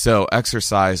 So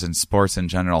exercise and sports in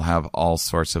general have all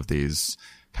sorts of these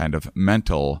kind of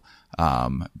mental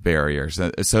barriers.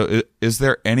 So is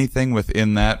there anything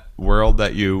within that world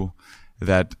that you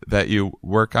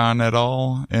work on at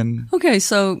all? Okay,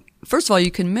 so first of all,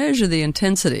 you can measure the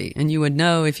intensity, and you would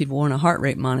know if you'd worn a heart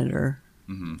rate monitor.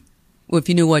 Mm-hmm. Well, if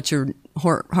you knew what your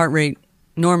heart rate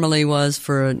normally was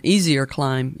for an easier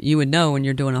climb, you would know when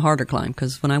you're doing a harder climb.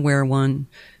 Because when I wear one,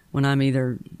 when I'm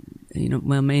either,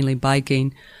 mainly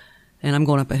biking, and I'm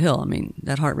going up a hill,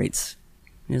 that heart rate's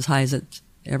as high as it's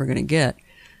ever going to get.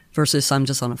 Versus I'm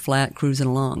just on a flat cruising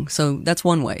along. So that's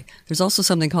one way. There's also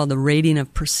something called the rating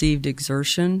of perceived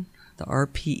exertion, the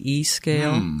RPE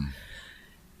scale.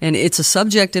 And it's a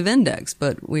subjective index,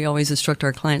 but we always instruct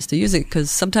our clients to use it because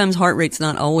sometimes heart rate's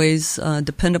not always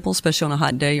dependable, especially on a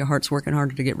hot day. Your heart's working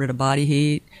harder to get rid of body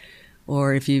heat.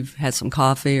 Or if you've had some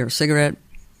coffee or cigarette,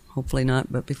 hopefully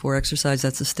not, but before exercise,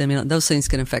 that's a stimulant. Those things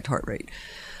can affect heart rate.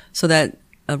 So that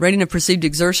rating of perceived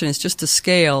exertion is just a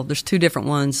scale. There's 2 different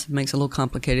ones. It makes it a little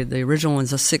complicated. The original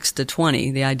one's a 6 to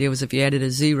 20. The idea was if you added a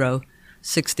 0,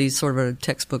 60 is sort of a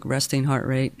textbook resting heart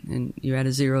rate, and you add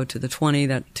a 0 to the 20,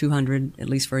 that 200, at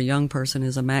least for a young person,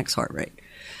 is a max heart rate.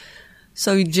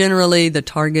 So generally, the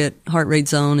target heart rate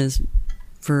zone is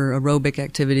for aerobic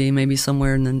activity, maybe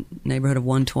somewhere in the neighborhood of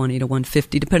 120 to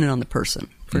 150, depending on the person,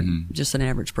 for just an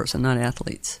average person, not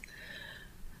athletes.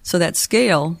 So that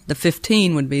scale, the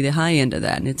 15 would be the high end of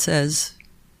that, and it says,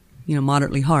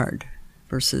 moderately hard,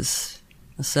 versus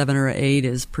a 7 or an 8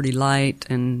 is pretty light,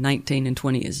 and 19 and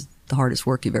 20 is the hardest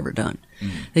work you've ever done.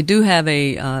 They do have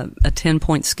a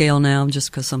 10-point scale now,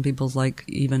 just because some people like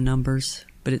even numbers,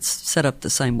 but it's set up the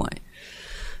same way.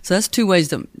 So that's 2 ways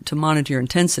to monitor your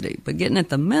intensity. But getting at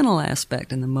the mental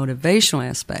aspect and the motivational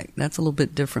aspect, that's a little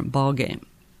bit different ballgame.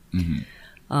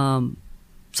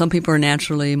 Some people are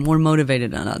naturally more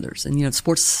motivated than others. And,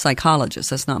 sports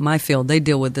psychologists, that's not my field. They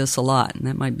deal with this a lot. And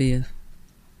that might be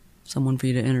someone for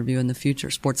you to interview in the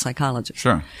future, sports psychologist.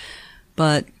 Sure.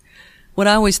 But what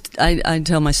I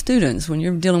tell my students, when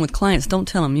you're dealing with clients, don't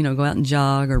tell them, go out and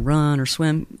jog or run or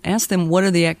swim. Ask them what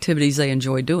are the activities they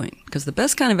enjoy doing. Because the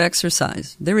best kind of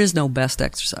exercise, there is no best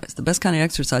exercise. The best kind of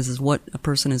exercise is what a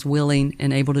person is willing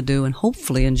and able to do and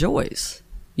hopefully enjoys.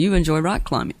 You enjoy rock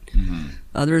climbing.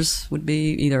 Others would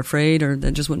be either afraid or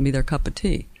that just wouldn't be their cup of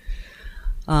tea.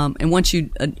 And once you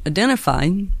identify,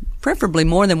 preferably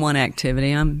more than one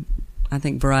activity, I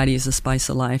think variety is the spice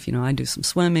of life. I do some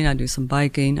swimming, I do some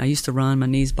biking. I used to run. My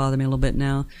knees bother me a little bit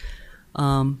now.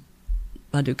 I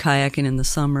do kayaking in the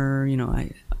summer.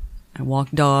 I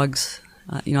walk dogs.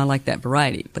 I like that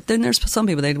variety. But then there's some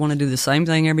people, they want to do the same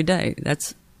thing every day.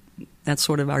 That's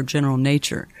sort of our general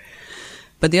nature.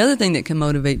 But the other thing that can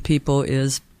motivate people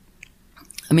is,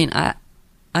 I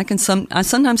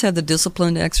sometimes have the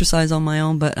discipline to exercise on my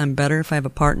own, but I'm better if I have a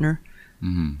partner.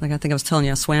 Mm-hmm. Like I think I was telling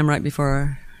you, I swam right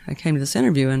before I came to this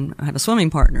interview, and I have a swimming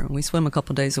partner. We swim a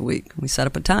couple days a week. We set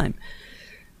up a time.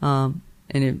 And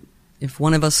if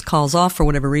one of us calls off for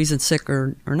whatever reason, sick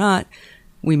or not,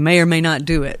 we may or may not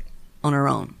do it on our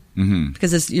own. Mm-hmm.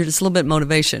 Because it's a little bit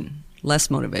less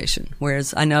motivation.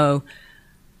 Whereas I know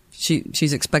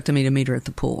she's expecting me to meet her at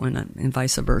the pool, and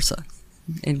vice versa.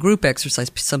 In group exercise,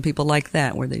 some people like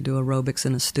that, where they do aerobics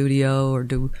in a studio or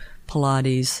do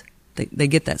Pilates. They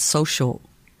get that social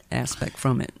aspect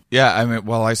from it. Yeah,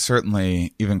 I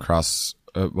certainly even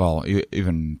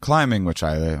even climbing, which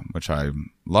I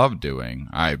love doing.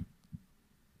 I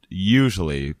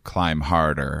usually climb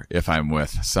harder if I'm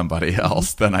with somebody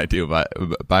else than I do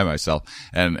by myself.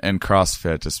 And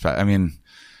CrossFit,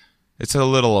 it's a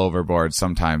little overboard.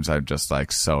 Sometimes I'm just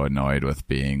like so annoyed with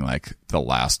being like the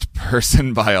last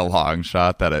person by a long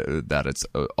shot that it's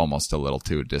almost a little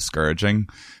too discouraging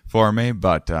for me.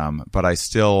 But I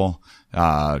still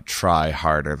try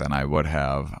harder than I would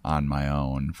have on my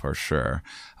own for sure.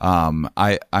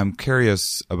 I'm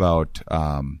curious about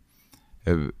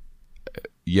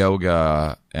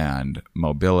yoga and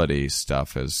mobility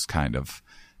stuff is kind of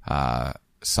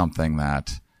something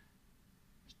that,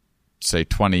 say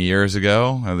 20 years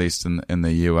ago, at least in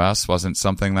the U.S., wasn't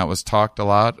something that was talked a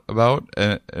lot about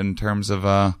in terms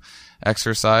of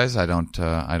exercise. I don't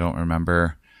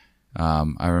remember.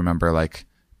 I remember like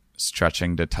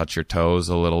stretching to touch your toes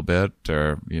a little bit,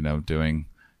 or doing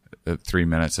 3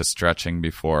 minutes of stretching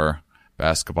before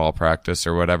basketball practice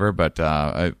or whatever. But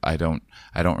I don't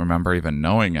remember even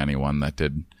knowing anyone that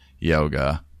did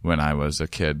yoga when I was a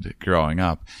kid growing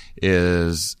up.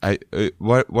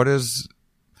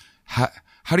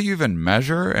 How do you even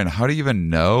measure, and how do you even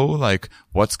know like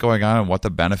what's going on and what the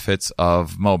benefits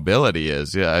of mobility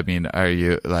is? Yeah, are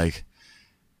you like,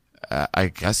 I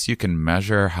guess you can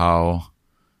measure how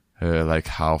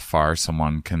far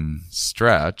someone can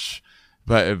stretch,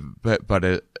 but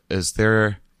is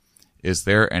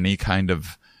there any kind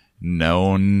of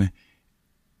known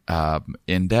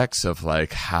index of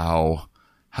like how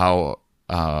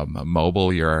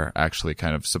mobile you're actually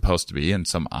kind of supposed to be in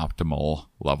some optimal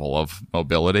level of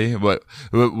mobility?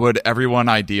 Would everyone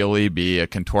ideally be a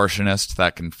contortionist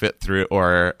that can fit through,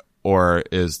 or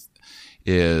is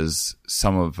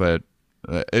some of it?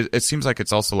 It seems like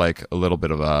it's also like a little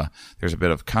bit of there's a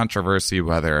bit of controversy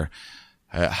whether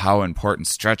how important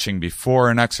stretching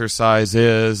before an exercise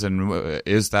is, and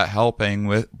is that helping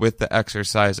with the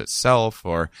exercise itself,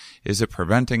 or is it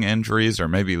preventing injuries or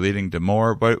maybe leading to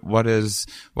more?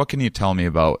 What can you tell me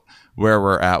about where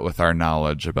we're at with our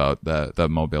knowledge about the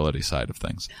mobility side of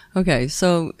things? Okay,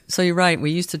 so you're right.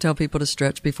 We used to tell people to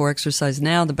stretch before exercise.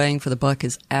 Now the bang for the buck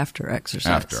is after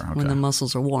exercise, when the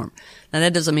muscles are warm. Now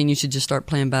that doesn't mean you should just start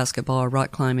playing basketball or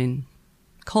rock climbing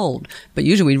cold, but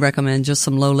usually we recommend just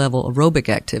some low-level aerobic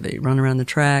activity. Run around the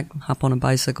track, hop on a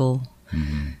bicycle,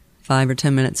 5 or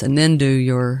 10 minutes, and then do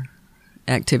your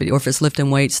activity. Or if it's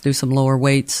lifting weights, do some lower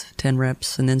weights, 10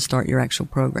 reps, and then start your actual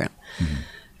program.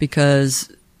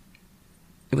 Because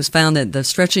it was found that the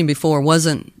stretching before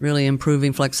wasn't really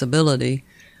improving flexibility,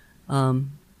 and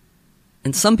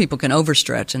some people can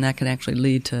overstretch, and that can actually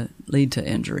lead to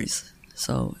injuries.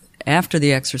 So after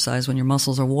the exercise, when your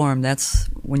muscles are warm, that's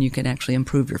when you can actually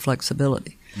improve your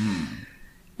flexibility.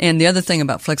 And the other thing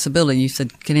about flexibility, you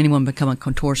said, can anyone become a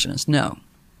contortionist? No,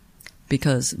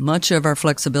 because much of our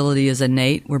flexibility is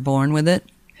innate. We're born with it.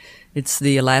 It's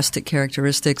the elastic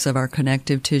characteristics of our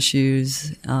connective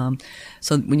tissues.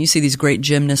 So when you see these great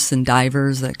gymnasts and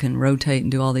divers that can rotate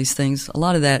and do all these things, a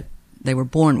lot of that they were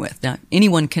born with. Now,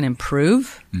 anyone can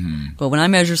improve, but when I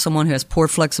measure someone who has poor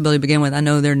flexibility to begin with, I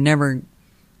know they're never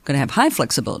going to have high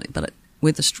flexibility, but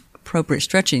with the appropriate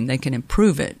stretching, they can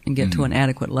improve it and get to an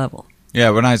adequate level. Yeah,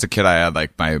 when I was a kid, I had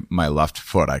like my left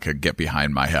foot I could get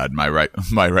behind my head, my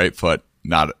right foot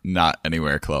not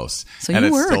anywhere close. So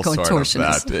you were a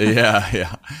contortionist. Sort of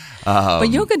yeah. But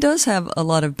yoga does have a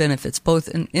lot of benefits, both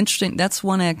in interesting. That's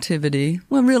one activity.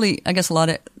 Well, really, I guess a lot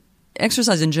of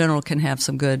exercise in general can have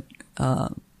some good,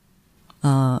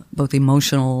 both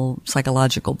emotional,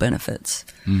 psychological benefits.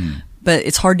 But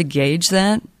it's hard to gauge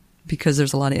that because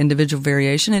there's a lot of individual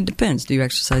variation. It depends. Do you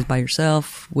exercise by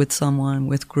yourself, with someone,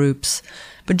 with groups?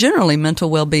 But generally,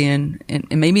 mental well-being, and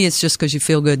maybe it's just because you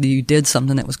feel good that you did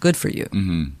something that was good for you.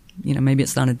 Maybe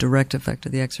it's not a direct effect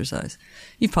of the exercise.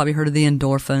 You've probably heard of the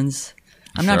endorphins.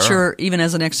 I'm not sure, even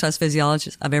as an exercise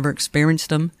physiologist, I've ever experienced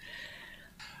them.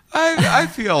 I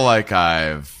feel like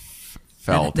I've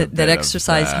felt that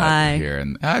exercise high here,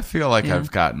 and I feel like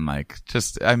I've gotten like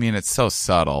just. I mean, it's so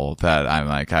subtle that I'm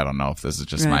like, I don't know if this is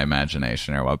just my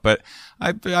imagination or what, but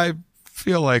I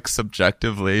feel like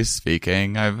subjectively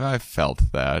speaking, I've felt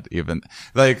that even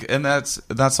like, and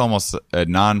that's almost a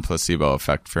non-placebo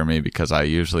effect for me, because I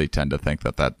usually tend to think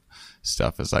that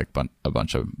stuff is like a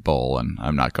bunch of bull and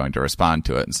I'm not going to respond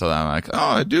to it. And so I'm like,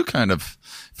 oh, I do kind of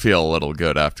feel a little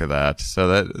good after that. So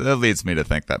that leads me to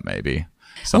think that maybe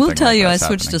something. I will tell like you, I that's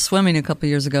switched happening. to swimming a couple of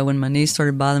years ago when my knees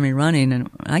started bothering me running, and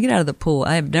when I get out of the pool,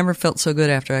 I have never felt so good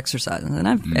after exercising, and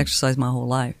I've exercised my whole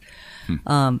life.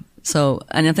 So,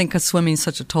 and I think 'cause swimming is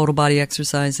such a total body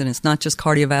exercise, and it's not just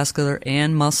cardiovascular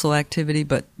and muscle activity,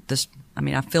 but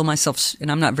I feel myself,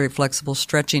 and I'm not very flexible,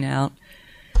 stretching out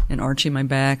and arching my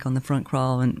back on the front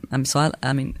crawl, and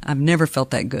I've never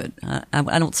felt that good.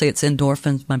 I don't say it's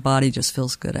endorphins; my body just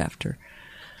feels good after.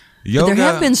 Yoga, But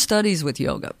there have been studies with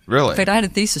yoga. Really? In fact, I had a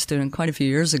thesis student quite a few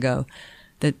years ago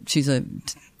that she's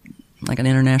like an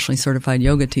internationally certified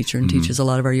yoga teacher and teaches a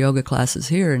lot of our yoga classes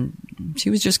here. And she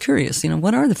was just curious,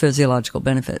 what are the physiological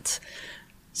benefits?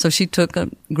 So she took a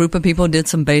group of people, did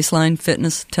some baseline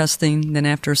fitness testing. Then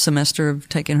after a semester of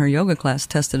taking her yoga class,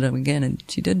 tested them again. And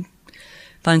she did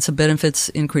find some benefits,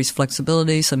 increased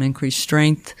flexibility, some increased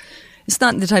strength. It's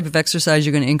not the type of exercise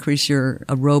you're going to increase your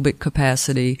aerobic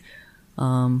capacity.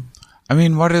 I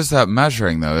mean, what is that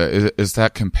measuring though? Is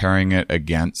that comparing it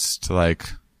against, like,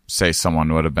 say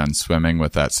someone would have been swimming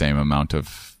with that same amount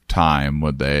of time?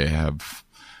 Would they have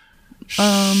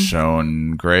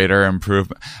shown greater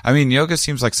improvement? I mean, yoga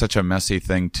seems like such a messy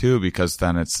thing too, because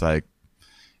then it's like,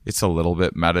 it's a little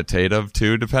bit meditative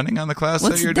too, depending on the class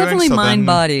that you're doing. Definitely So mind then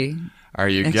body. Are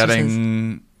you exercise.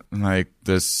 getting like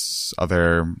this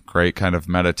other great kind of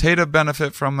meditative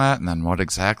benefit from that? And then what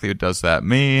exactly does that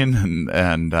mean?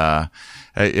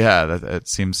 It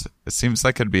seems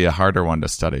like it'd be a harder one to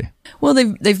study. Well,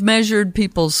 they've measured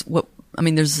people's I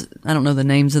don't know the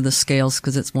names of the scales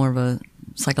because it's more of a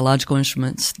psychological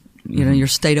instruments. Your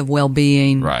state of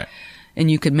well-being, Right. And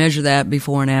you could measure that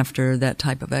before and after that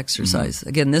type of exercise.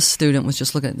 Again, this student was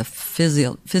just looking at the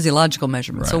physiological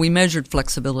measurements. Right. So we measured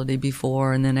flexibility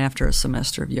before and then after a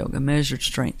semester of yoga, measured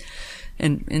strength,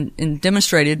 and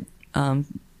demonstrated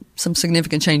some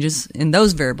significant changes in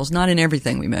those variables, not in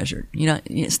everything we measured.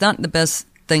 It's not the best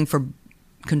thing for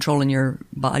controlling your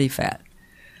body fat.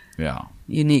 Yeah.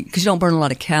 Because you don't burn a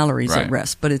lot of calories Right. at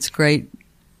rest, but it's great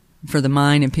for the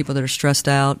mind and people that are stressed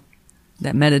out,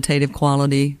 that meditative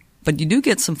quality. But you do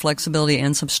get some flexibility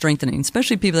and some strengthening,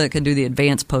 especially people that can do the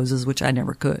advanced poses, which I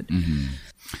never could.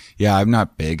 Yeah, I'm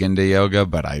not big into yoga,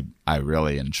 but I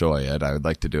really enjoy it. I would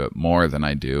like to do it more than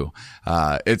I do.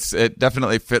 It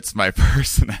definitely fits my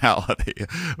personality,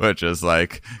 which is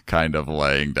like kind of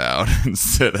laying down and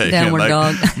sitting Downward and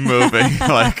dog. moving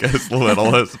like as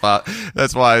little as possible.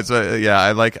 That's why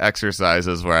I like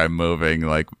exercises where I'm moving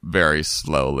like very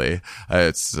slowly.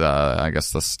 I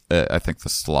think the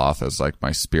sloth is like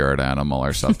my spirit animal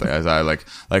or something. As I like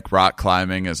rock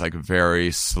climbing is like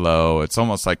very slow. It's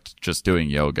almost like just doing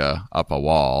yoga up a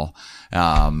wall.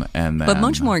 But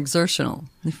much more exertional.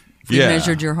 If you Yeah.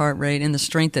 measured your heart rate and the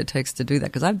strength it takes to do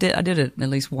that, because I did it at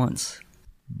least once.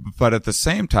 But at the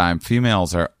same time,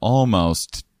 females are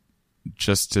almost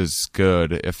just as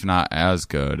good, if not as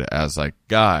good, as like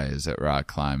guys at rock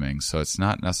climbing. So it's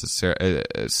not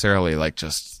necessarily like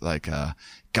just like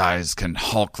guys can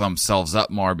hulk themselves up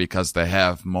more because they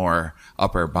have more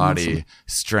upper body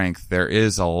strength. There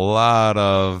is a lot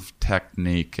of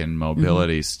technique and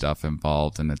mobility stuff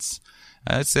involved, and it's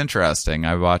interesting.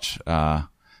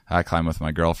 I climb with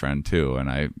my girlfriend too, and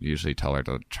I usually tell her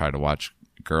to try to watch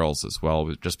girls as well,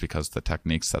 just because the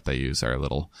techniques that they use are a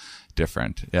little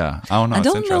different. Yeah. Oh no, I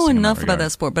don't know enough about regard.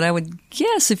 that sport, but I would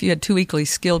guess if you had two equally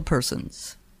skilled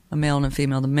persons, a male and a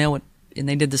female, and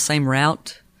they did the same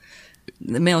route,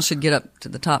 the male should get up to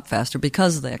the top faster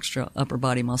because of the extra upper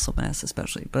body muscle mass,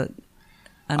 especially. But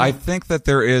I think that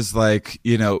there is like,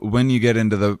 when you get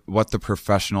into what the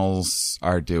professionals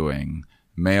are doing,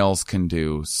 males can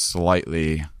do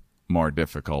slightly more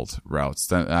difficult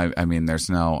routes. I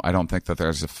don't think that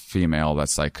there's a female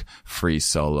that's like free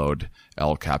soloed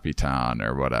El Capitan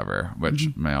or whatever, which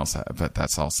males have, but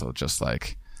that's also just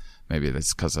like, maybe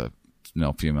that's because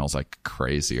females like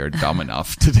crazy or dumb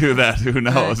enough to do that. Who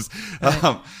knows?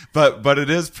 Right. But it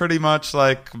is pretty much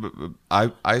like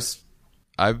I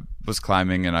was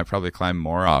climbing, and I probably climb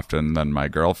more often than my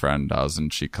girlfriend does,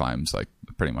 and she climbs like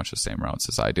pretty much the same routes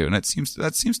as I do, and that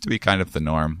seems to be kind of the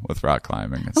norm with rock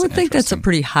climbing. It's I would think that's a interesting.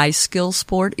 pretty high skill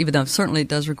sport, even though certainly it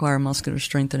does require muscular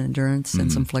strength and endurance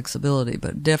and some flexibility,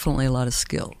 but definitely a lot of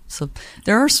skill. So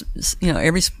there are,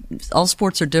 all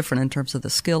sports are different in terms of the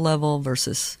skill level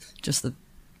versus just the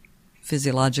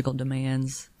physiological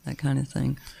demands, that kind of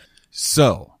thing.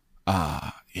 So,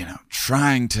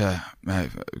 trying to,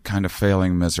 kind of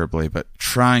failing miserably, but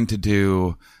trying to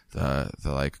do the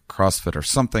like CrossFit or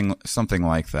something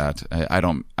like that. I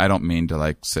don't mean to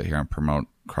like sit here and promote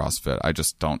CrossFit. I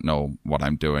just don't know what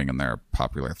I'm doing, and they're a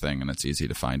popular thing, and it's easy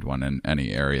to find one in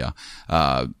any area.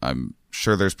 I'm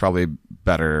sure there's probably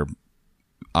better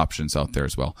options out there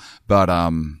as well, but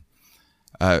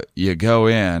you go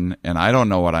in, and I don't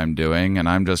know what I'm doing, and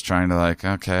I'm just trying to like,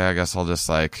 okay, I guess I'll just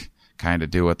like kind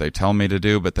of do what they tell me to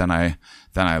do. But then I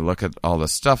look at all the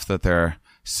stuff that they're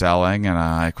selling, and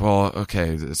I'm like, well,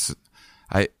 okay,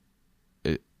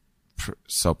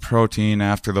 so protein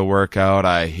after the workout,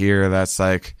 I hear that's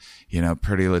like,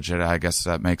 pretty legit. I guess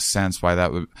that makes sense why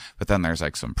that would, but then there's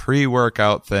like some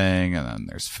pre-workout thing, and then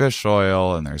there's fish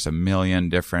oil, and there's a million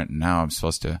different, and now I'm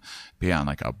supposed to be on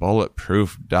like a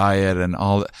bulletproof diet and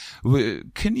all that.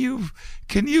 Can you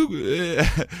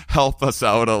help us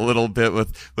out a little bit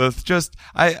with just,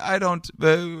 I don't,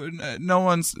 no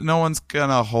one's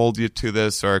gonna hold you to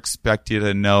this or expect you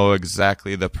to know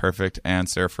exactly the perfect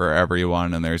answer for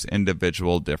everyone, and there's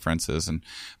individual differences,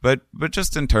 but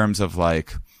just in terms of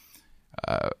like,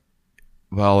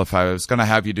 well, if I was going to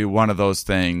have you do one of those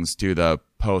things, do the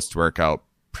post-workout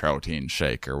protein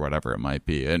shake or whatever it might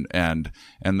be. And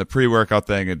the pre-workout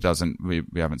thing, we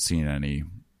haven't seen any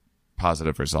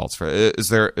positive results for it. Is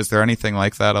there anything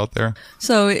like that out there?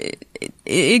 So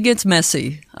it gets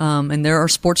messy. And there are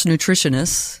sports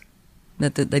nutritionists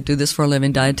that they do this for a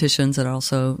living, dietitians that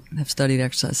also have studied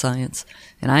exercise science.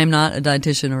 And I am not a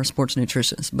dietitian or a sports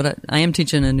nutritionist, but I am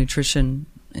teaching a nutrition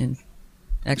and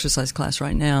exercise class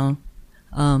right now.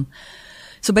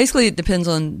 So basically it depends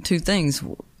on two things: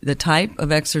 the type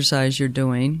of exercise you're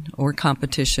doing, or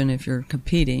competition if you're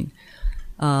competing,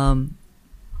 and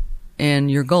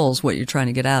your goals, what you're trying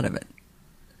to get out of it.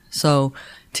 So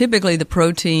typically the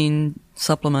protein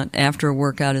supplement after a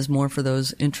workout is more for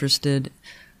those interested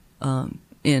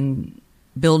in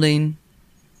building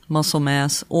muscle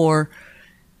mass, or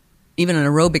even an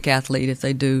aerobic athlete, if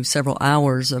they do several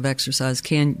hours of exercise,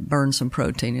 can burn some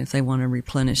protein if they want to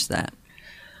replenish that.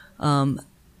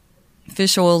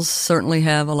 Fish oils certainly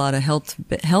have a lot of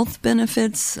health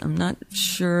benefits. I'm not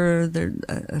sure they're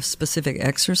a specific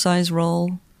exercise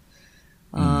role.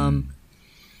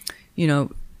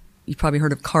 You've probably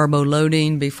heard of carbo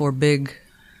loading before big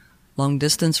long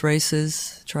distance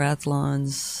races,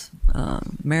 triathlons,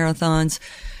 marathons.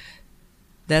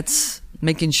 That's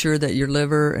making sure that your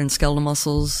liver and skeletal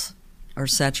muscles are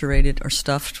saturated or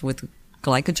stuffed with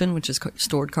glycogen, which is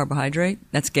stored carbohydrate.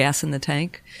 That's gas in the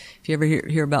tank. If you ever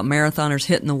hear about marathoners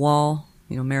hitting the wall,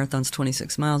 marathon's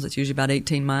 26 miles. It's usually about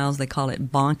 18 miles. They call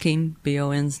it bonking,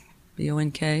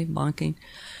 B-O-N-K, bonking.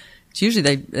 It's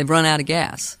usually they've run out of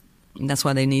gas, and that's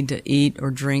why they need to eat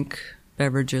or drink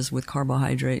beverages with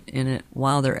carbohydrate in it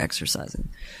while they're exercising.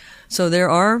 So there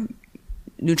are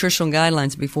nutritional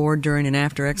guidelines before, during, and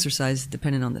after exercise,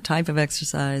 depending on the type of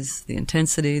exercise, the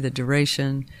intensity, the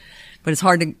duration. But it's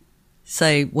hard to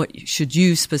say what should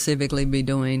you specifically be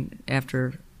doing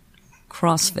after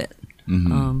CrossFit.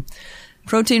 Mm-hmm.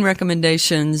 Protein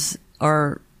recommendations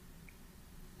you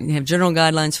have general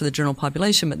guidelines for the general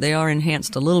population, but they are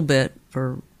enhanced a little bit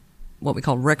for what we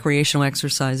call recreational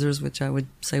exercisers, which I would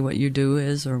say what you do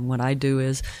is, or what I do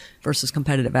is, versus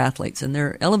competitive athletes. And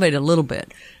they're elevated a little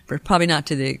bit, but probably not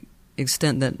to the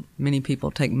extent that many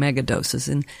people take mega doses.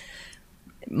 And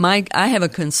I have a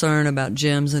concern about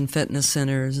gyms and fitness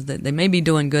centers that they may be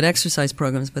doing good exercise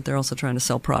programs, but they're also trying to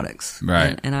sell products.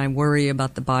 Right. And I worry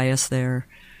about the bias there.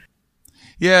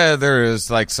 Yeah, there is,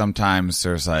 like, sometimes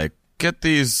there's like, get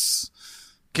these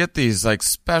like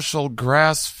special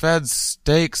grass-fed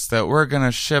steaks that we're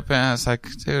gonna ship in. It's like,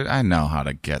 dude, I know how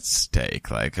to get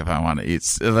steak. Like, if I want to eat,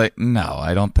 like, no,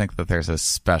 I don't think that there's a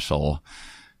special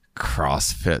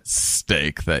CrossFit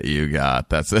steak that you got.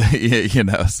 That's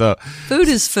so food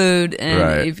is food, and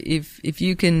right. if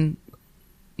you can,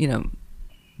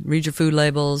 read your food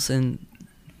labels and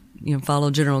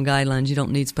follow general guidelines, you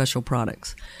don't need special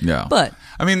products. Yeah, but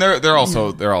I mean, they're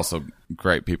also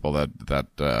great people that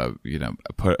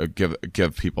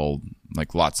give people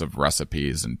like lots of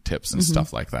recipes and tips and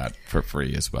stuff like that for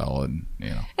free as well, and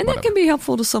that can be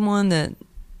helpful to someone that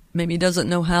maybe doesn't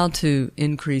know how to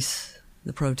increase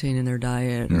the protein in their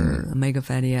diet or omega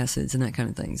fatty acids and that kind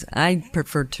of things. I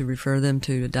prefer to refer them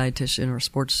to a dietitian or a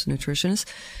sports nutritionist,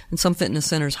 and some fitness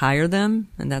centers hire them,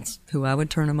 and that's who I would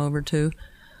turn them over to.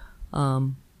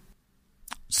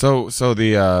 So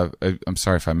the I'm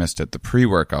sorry if I missed it. The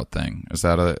pre-workout thing, is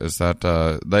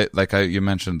that you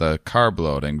mentioned the carb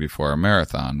loading before a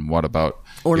marathon. What about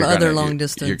long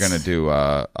distance? You're going to do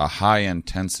a high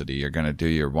intensity. You're going to do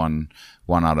your one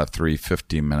out of 3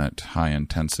 50-minute high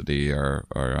intensity or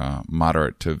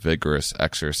moderate to vigorous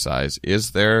exercise.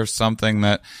 Is there something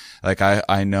that, like,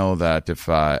 I know that if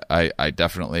I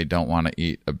definitely don't want to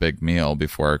eat a big meal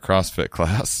before a CrossFit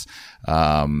class.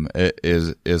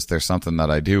 Is there something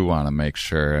that I do want to make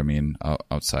sure? I mean,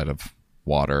 outside of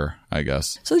water, I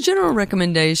guess. So the general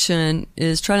recommendation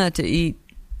is try not to eat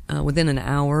within an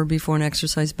hour before an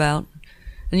exercise bout.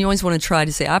 And you always want to try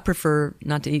to say, I prefer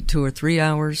not to eat 2 or 3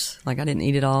 hours. Like, I didn't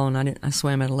eat at all, and I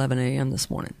swam at 11 a.m. this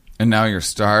morning. And now you're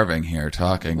starving here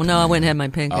talking. Well, no, I went and had my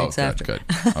pancakes after. Good.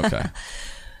 Okay.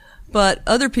 But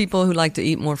other people who like to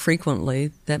eat more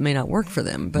frequently, that may not work for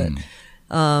them. But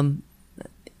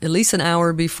at least an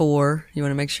hour before, you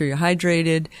want to make sure you're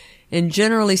hydrated, and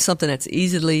generally something that's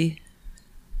easily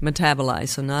metabolized,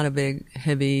 so not a big,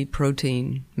 heavy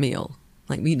protein meal.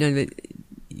 Like,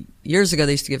 years ago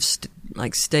they used to give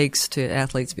steaks to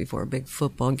athletes before a big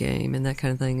football game and that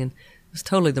kind of thing, and it was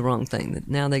totally the wrong thing. That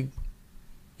now they're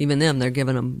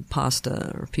giving them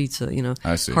pasta or pizza,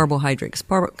 I see. Carbohydrates.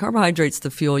 Carbohydrates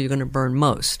the fuel you're going to burn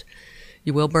most.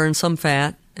 You will burn some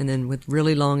fat, and then with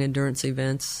really long endurance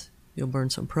events, you'll burn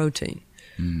some protein.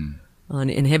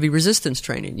 In heavy resistance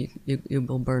training, you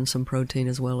will burn some protein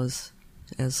as well as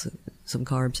some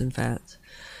carbs and fats.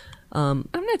 I'm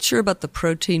not sure about the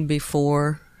protein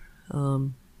before.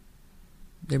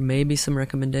 There may be some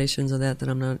recommendations of that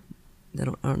aren't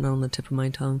on the tip of my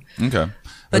tongue. Okay,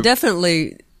 but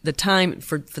definitely the time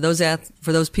for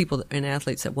those people and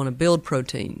athletes that want to build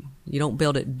protein, you don't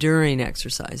build it during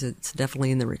exercise. It's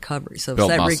definitely in the recovery. So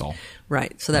build muscle,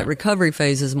 right? So that recovery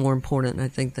phase is more important, I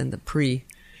think, than the pre.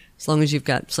 As long as you've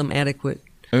got some adequate.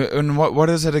 And what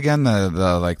is it again?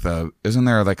 Isn't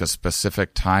there like a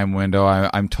specific time window?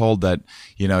 I'm told that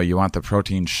you want the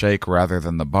protein shake rather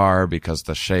than the bar because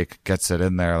the shake gets it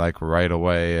in there like right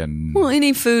away. And well,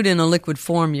 any food in a liquid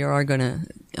form, you are going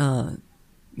to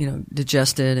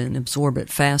digest it and absorb it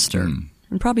faster,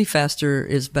 and probably faster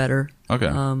is better.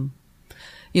 Okay.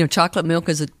 Chocolate milk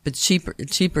is a bit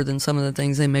cheaper than some of the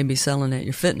things they may be selling at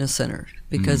your fitness center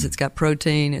because it's got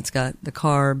protein, it's got the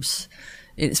carbs.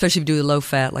 Especially if you do the low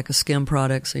fat, like a skim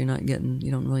product, so you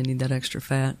don't really need that extra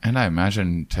fat. And I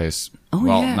imagine tastes,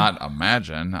 not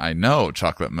imagine, I know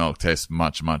chocolate milk tastes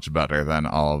much, much better than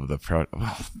all of the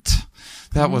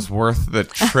that was worth the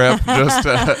trip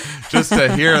just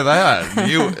to hear that.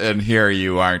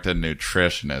 You aren't a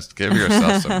nutritionist. Give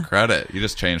yourself some credit. You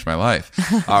just changed my life.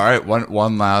 All right.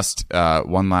 One last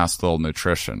little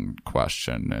nutrition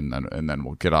question, and then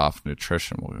we'll get off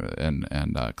nutrition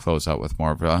and close out with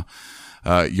more of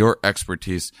your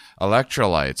expertise.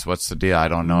 Electrolytes, what's the deal? I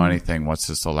don't know anything. What's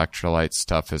this electrolyte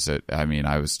stuff?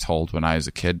 I was told when I was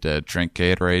a kid to drink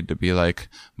Gatorade to be like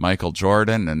Michael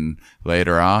Jordan, and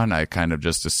later on I kind of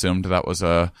just assumed that was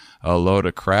a load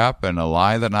of crap and a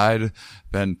lie that I'd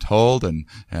been told, and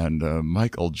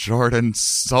Michael Jordan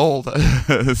sold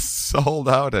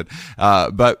out it.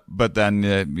 But then,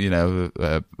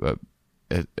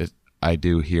 I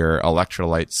do hear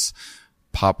electrolytes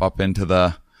pop up into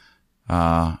the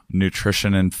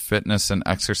nutrition and fitness and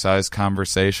exercise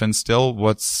conversation. Still,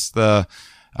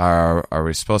 are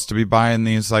we supposed to be buying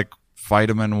these like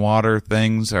vitamin water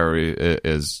things, or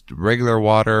is regular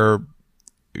water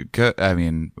good? I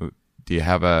mean, do you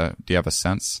have a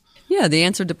sense? Yeah, the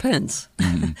answer depends.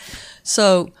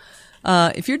 So,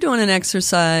 if you're doing an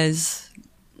exercise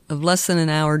of less than an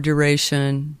hour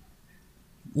duration,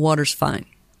 water's fine.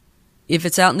 If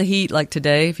it's out in the heat, like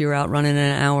today, if you're out running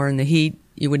an hour in the heat,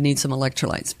 you would need some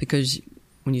electrolytes, because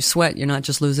when you sweat, you're not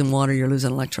just losing water, you're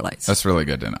losing electrolytes. That's really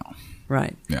good to know.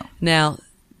 Right. Yeah. Now,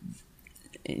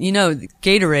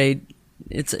 Gatorade,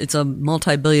 it's a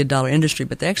multi-billion-dollar industry,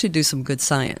 but they actually do some good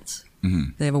science.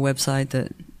 They have a website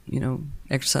that,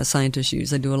 exercise scientists use.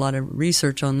 They do a lot of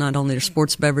research on not only their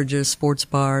sports beverages, sports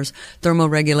bars,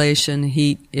 thermoregulation,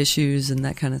 heat issues, and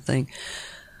that kind of thing.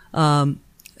 And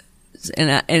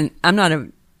I'm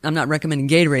not recommending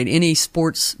Gatorade. Any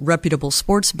reputable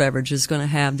sports beverage is going to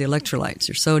have the electrolytes,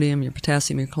 your sodium, your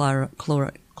potassium, your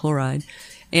chloride,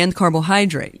 and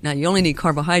carbohydrate. Now, you only need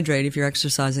carbohydrate if you're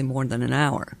exercising more than an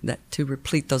hour, to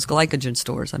replete those glycogen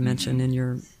stores I mentioned in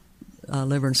your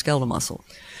liver and skeletal muscle.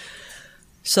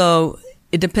 So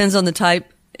it depends on the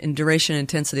type in duration and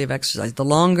intensity of exercise. The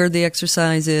longer the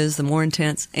exercise is, the more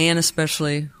intense, and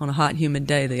especially on a hot, humid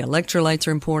day, the electrolytes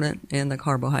are important and the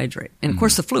carbohydrate. And, of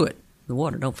course, the fluid, the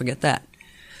water, don't forget that.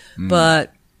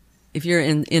 But if you're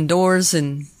indoors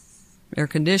and air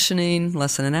conditioning,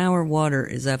 less than an hour, water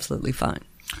is absolutely fine.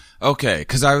 Okay,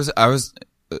 because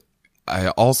I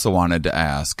also wanted to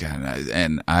ask,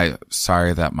 and I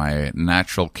sorry that my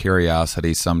natural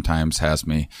curiosity sometimes has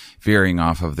me veering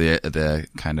off of the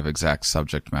kind of exact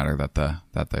subject matter that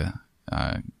the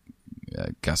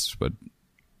guests would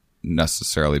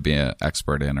necessarily be an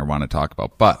expert in or want to talk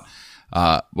about. But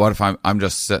what if I'm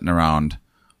just sitting around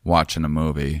watching a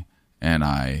movie and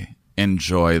I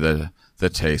enjoy the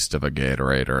taste of a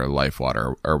Gatorade or a Life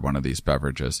Water or one of these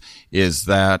beverages? Is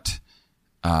that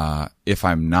if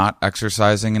I'm not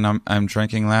exercising and I'm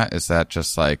drinking that, is that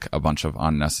just like a bunch of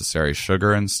unnecessary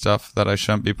sugar and stuff that I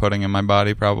shouldn't be putting in my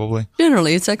body probably?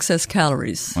 Generally, it's excess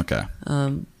calories. Okay.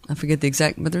 I forget the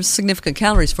exact, but there's significant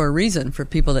calories for a reason for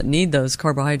people that need those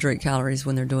carbohydrate calories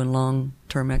when they're doing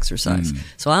long-term exercise.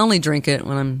 So I only drink it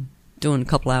when I'm doing a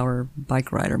couple-hour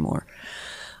bike ride or more.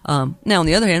 Now, on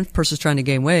the other hand, if a person's trying to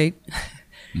gain weight,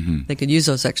 they could use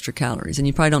those extra calories, and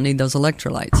you probably don't need those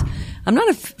electrolytes. I'm not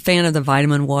a fan of the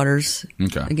vitamin waters.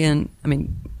 Okay. Again, I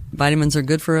mean, vitamins are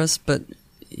good for us, but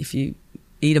if you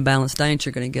eat a balanced diet,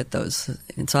 you're going to get those.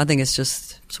 And so I think it's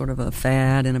just sort of a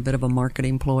fad and a bit of a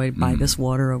marketing ploy. Buy this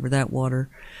water over that water.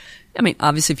 I mean,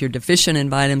 obviously, if you're deficient in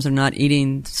vitamins or not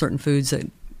eating certain foods that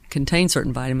contain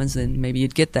certain vitamins, then maybe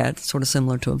you'd get that, sort of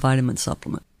similar to a vitamin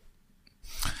supplement.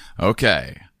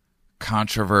 Okay.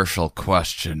 Controversial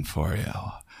question for you.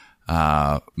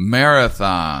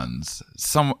 Marathons.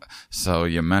 So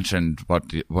you mentioned,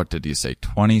 what did you say?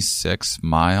 26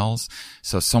 miles.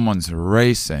 So someone's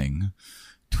racing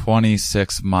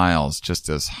 26 miles just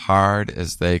as hard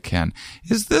as they can.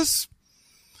 Is this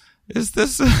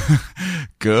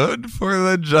good for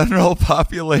the general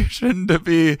population to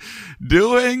be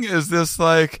doing? Is this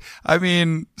like, I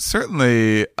mean,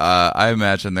 certainly, I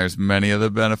imagine there's many of the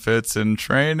benefits in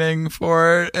training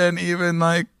for it, and even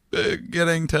like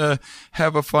getting to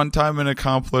have a fun time and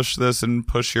accomplish this and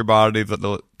push your body to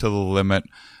the limit,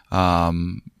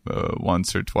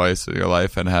 once or twice in your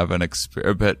life and have an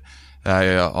experience. But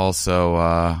I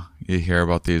also, you hear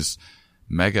about these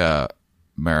mega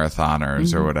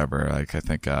marathoners or whatever. Like I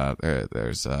think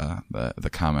there's the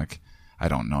comic. I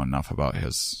don't know enough about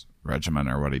his regimen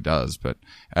or what he does, but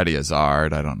Eddie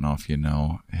Izzard. I don't know if you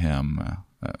know him.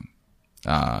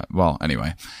 Well,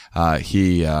 anyway,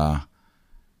 he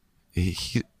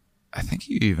I think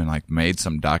he even like made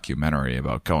some documentary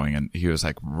about going, and he was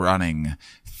like running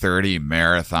 30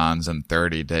 marathons in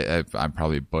 30 days. I'm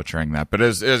probably butchering that, but it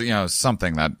was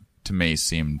something that to me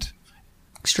seemed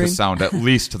Extreme. to sound at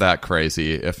least that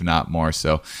crazy, if not more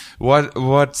so.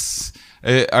 What's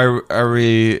are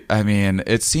we? I mean,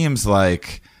 it seems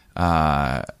like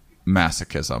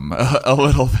masochism a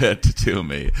little bit to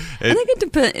me. I think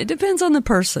it depends on the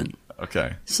person.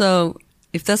 Okay. So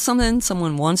if that's something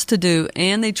someone wants to do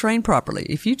and they train properly,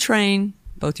 if you train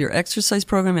both your exercise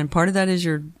program and part of that is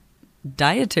your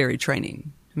dietary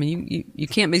training. I mean, you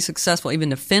can't be successful even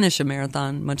to finish a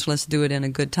marathon, much less do it in a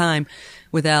good time,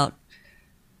 without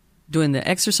doing the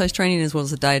exercise training as well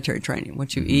as the dietary training,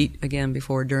 what you eat, again,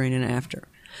 before, during, and after.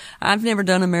 I've never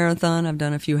done a marathon. I've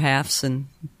done a few halves a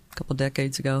couple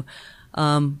decades ago.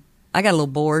 I got a little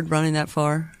bored running that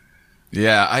far.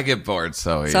 Yeah, I get bored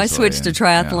so easily. So I switched to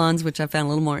triathlons, which I found a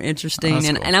little more interesting. Oh,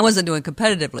 cool. And I wasn't doing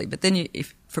competitively. But then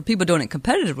for people doing it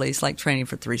competitively, it's like training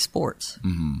for 3 sports.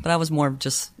 But I was more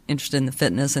just interested in the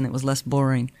fitness, and it was less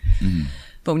boring.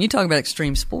 But when you talk about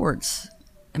extreme sports,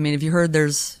 I mean, have you heard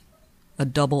there's a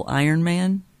double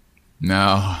Ironman?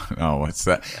 No, what's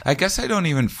that? I guess I don't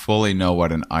even fully know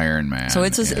what an Ironman So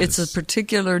is. it's a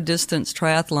particular distance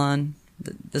triathlon.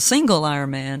 The single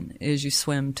Ironman is you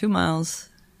swim 2 miles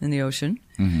in the ocean,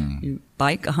 you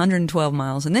bike 112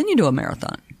 miles, and then you do a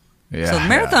marathon. Yeah, So the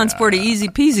marathon's pretty easy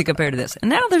peasy compared to this.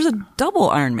 And now there's a double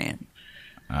Ironman.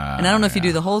 And I don't know if you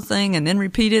do the whole thing and then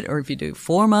repeat it, or if you do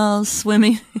 4 miles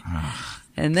swimming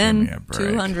and Give me a then break.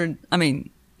 200. I mean,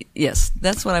 yes,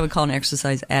 that's what I would call an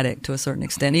exercise addict to a certain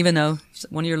extent, even though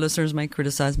one of your listeners may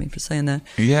criticize me for saying that.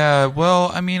 Yeah,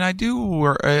 well, I mean, I do.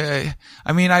 I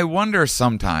mean, I wonder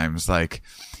sometimes, like,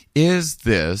 is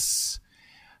this?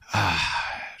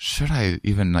 Should I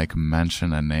even like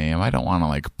mention a name? I don't want to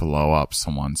like blow up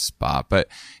someone's spot, but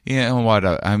you know what?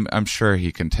 I'm sure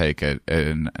he can take it,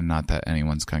 and not that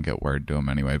anyone's gonna get word to him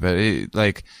anyway.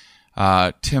 But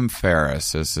Tim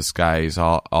Ferriss is this guy. He's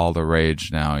all the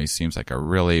rage now. He seems like a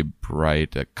really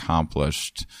bright,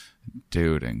 accomplished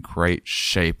dude in great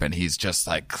shape, and he's just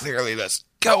like clearly this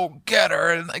go get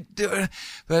her and like do it.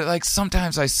 But like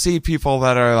sometimes I see people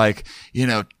that are like, you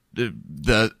know,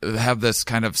 have this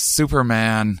kind of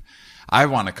Superman. I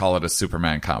want to call it a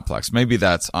Superman complex. Maybe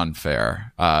that's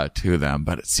unfair to them,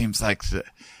 but it seems like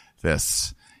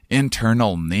this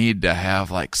internal need to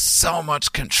have like so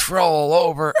much control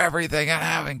over everything and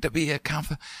having to be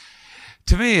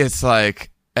to me, it's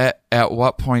like, at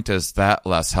what point is that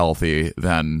less healthy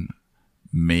than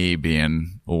me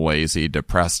being lazy,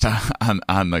 depressed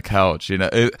on the couch, you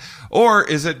know? Or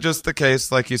is it just the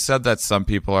case, like you said, that some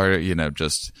people are, you know,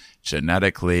 just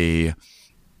genetically,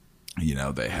 you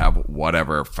know, they have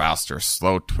whatever fast or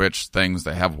slow twitch things,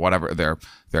 they have whatever,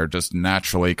 they're just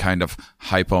naturally kind of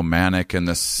hypomanic in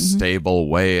this stable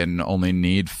way and only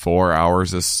need 4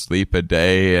 hours of sleep a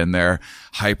day, and they're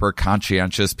hyper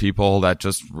conscientious people that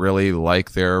just really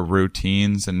like their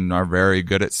routines and are very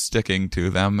good at sticking to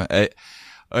them.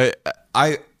 Am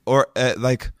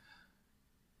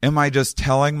I just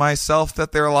telling myself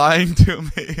that they're lying to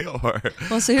me? Or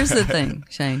well, so here's the thing,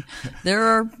 Shane. There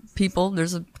are people,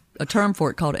 there's a term for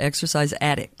it called exercise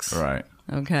addicts. Right.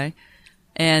 Okay.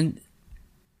 And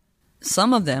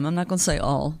some of them, I'm not going to say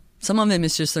all, some of them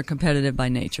is just they're competitive by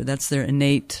nature. That's their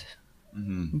innate,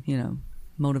 you know,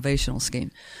 motivational scheme.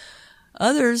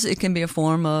 Others, it can be a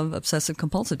form of obsessive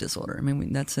compulsive disorder. I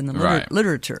mean, that's in the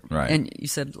literature. Right. And you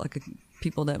said like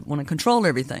people that want to control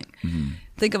everything.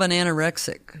 Think of an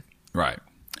anorexic. Right.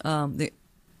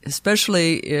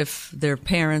 Especially if their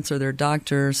parents or their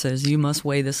doctor says you must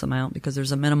weigh this amount because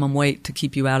there's a minimum weight to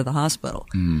keep you out of the hospital.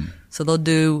 So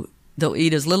they'll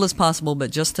eat as little as possible,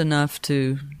 but just enough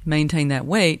to maintain that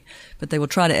weight. But they will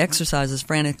try to exercise as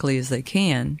frantically as they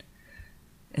can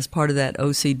as part of that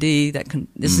OCD.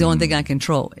 This is the only thing I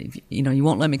control. You know, you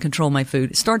won't let me control my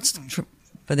food. It starts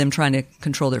for them trying to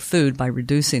control their food by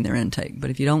reducing their intake.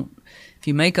 But if you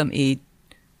make them eat,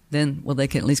 then, well, they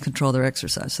can at least control their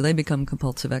exercise. So they become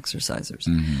compulsive exercisers.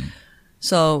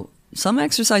 So some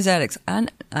exercise addicts, I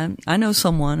know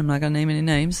someone, I'm not going to name any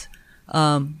names,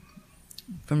 from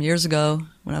years ago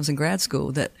when I was in grad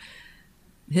school, that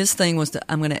his thing was that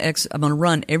I'm going to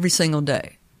run every single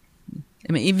day.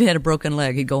 I mean, even if he had a broken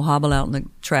leg, he'd go hobble out in the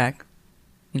track,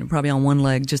 you know, probably on one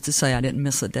leg just to say I didn't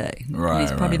miss a day. Right. And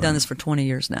he's probably done this for 20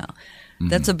 years now.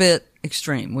 That's a bit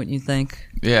extreme, wouldn't you think?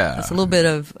 Yeah. It's a little bit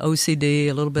of OCD,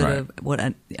 a little bit of what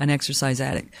an exercise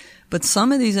addict. But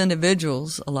some of these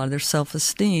individuals, a lot of their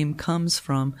self-esteem comes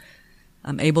from,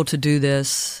 I'm able to do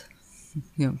this,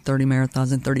 you know, 30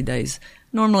 marathons in 30 days.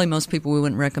 Normally, most people, we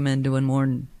wouldn't recommend doing more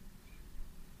than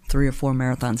 3 or 4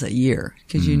 marathons a year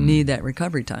because you need that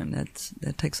recovery time.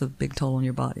 That takes a big toll on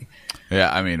your body.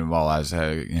 Yeah, I mean, well, as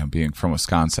being from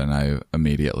Wisconsin, I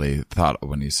immediately thought,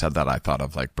 when you said that, I thought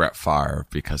of like Brett Favre,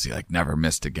 because he like never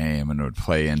missed a game and would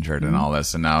play injured and all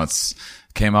this. And now it's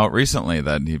came out recently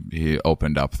that he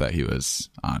opened up that he was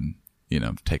on, you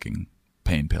know, taking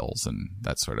pain pills and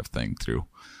that sort of thing through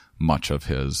much of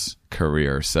his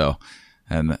career. So,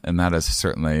 and that is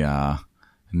certainly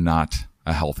not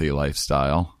a healthy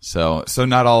lifestyle. So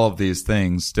not all of these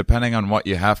things, depending on what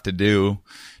you have to do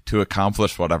to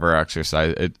accomplish whatever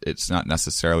exercise, it's not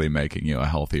necessarily making you a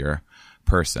healthier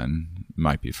person. It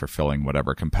might be fulfilling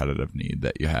whatever competitive need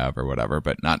that you have or whatever,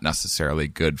 but not necessarily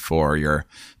good for your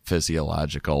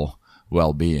physiological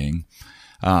well-being.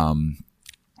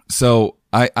 So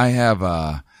I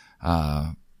have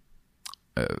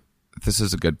this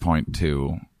is a good point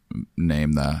to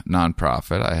name the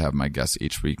nonprofit. I have my guests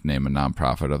each week name a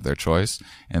nonprofit of their choice,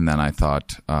 and then I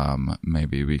thought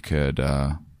maybe we could,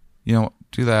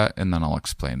 do that, and then I'll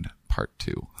explain part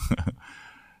 2,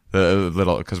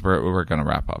 because we're going to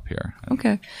wrap up here.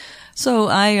 Okay, so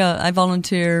I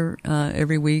volunteer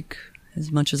every week as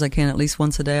much as I can, at least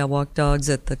once a day. I walk dogs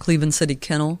at the Cleveland City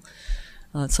Kennel.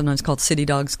 It's sometimes called City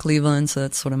Dogs Cleveland, so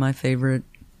that's sort of my favorite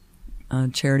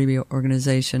charity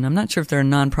organization. I'm not sure if they're a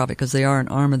nonprofit because they are an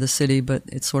arm of the city, but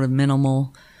it's sort of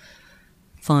minimal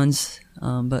funds.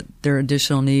 But there are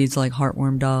additional needs like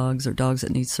heartworm dogs or dogs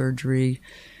that need surgery.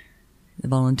 The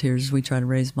volunteers, we try to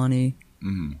raise money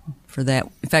for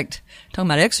that. In fact, talking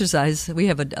about exercise, we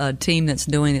have a team that's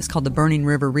doing, it's called the Burning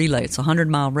River Relay. It's a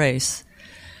 100-mile race.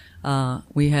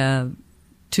 We have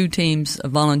 2 teams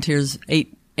of volunteers,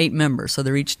 8 members, so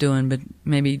they're each doing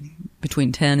maybe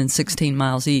between 10 and 16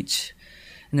 miles each,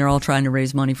 and they're all trying to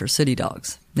raise money for city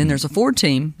dogs. Then there's a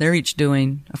 4-team, they're each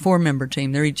doing, a 4-member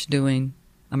team, they're each doing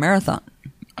a marathon.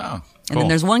 Oh, cool. And then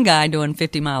there's one guy doing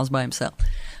 50 miles by himself.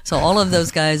 So all of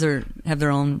those guys have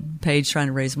their own page trying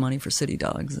to raise money for city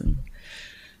dogs. And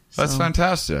that's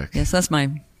fantastic. Yes, that's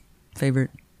my favorite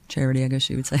charity, I guess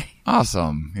you would say.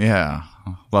 Awesome. Yeah.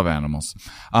 Love animals.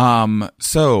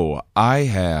 So I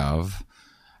have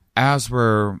as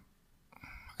we're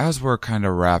kind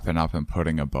of wrapping up and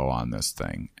putting a bow on this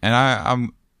thing,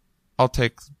 and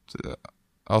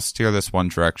I'll steer this one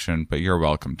direction, but you're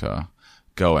welcome to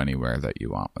go anywhere that you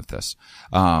want with this.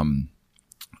 I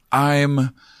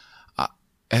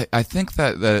think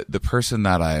that the person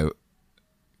that I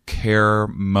care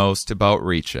most about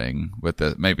reaching with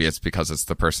the, maybe it's because it's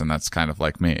the person that's kind of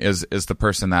like me, is the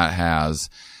person that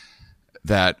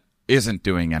isn't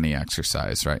doing any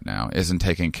exercise right now, isn't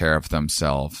taking care of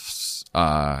themselves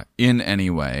in any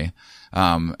way.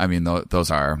 I mean,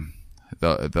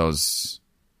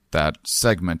 that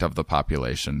segment of the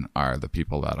population are the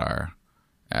people that are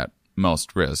at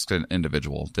most risk and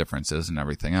individual differences and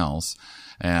everything else.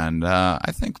 And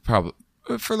I think probably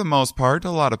for the most part,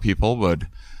 a lot of people would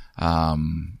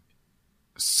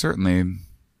certainly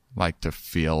like to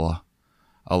feel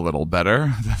a little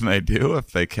better than they do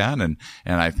if they can. And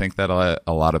I think that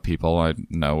a lot of people, I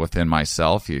know within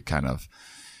myself, you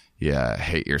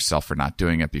hate yourself for not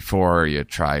doing it before. You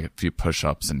try a few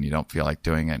push-ups and you don't feel like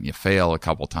doing it and you fail a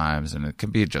couple times and it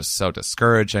can be just so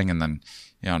discouraging, and then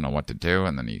you don't know what to do.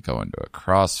 And then you go into a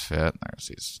CrossFit and there's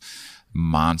these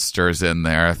monsters in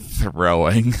there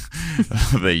throwing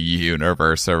the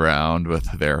universe around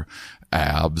with their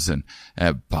abs and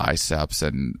biceps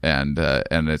and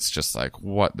it's just like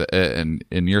and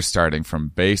you're starting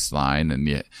from baseline, and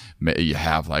you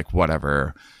have like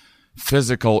whatever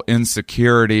physical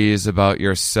insecurities about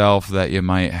yourself that you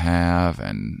might have,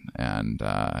 and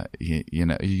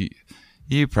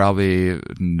you probably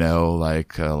know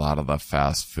like a lot of the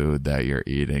fast food that you're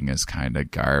eating is kind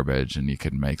of garbage, and you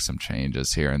could make some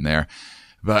changes here and there,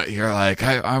 but you're like,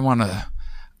 I want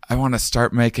to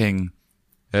start making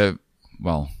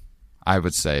well, I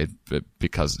would say,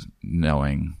 because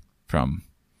knowing from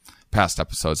past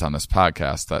episodes on this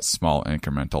podcast that small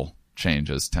incremental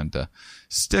changes tend to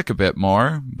stick a bit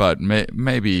more, but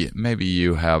maybe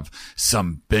you have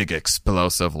some big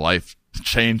explosive life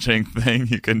changing thing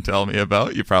you can tell me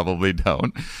about. You probably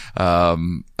don't.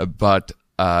 But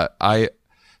I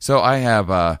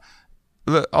have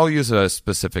I'll use a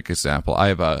specific example. I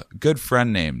have a good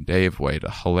friend named Dave Wade,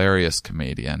 a hilarious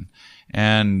comedian,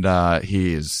 and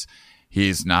he's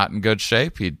not in good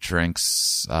shape. He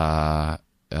drinks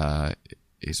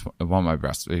he's one of my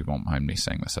best. He won't mind me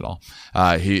saying this at all.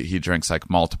 He drinks like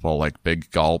multiple like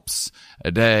big gulps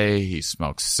a day. He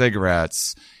smokes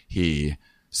cigarettes. He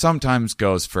sometimes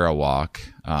goes for a walk,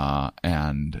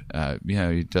 and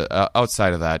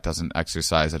outside of that, doesn't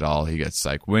exercise at all. He gets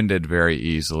like winded very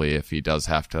easily if he does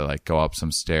have to like go up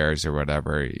some stairs or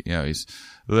whatever. He's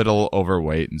a little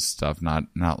overweight and stuff, not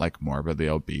like morbidly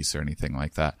obese or anything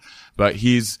like that. But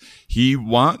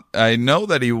I know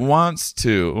that he wants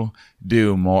to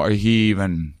do more.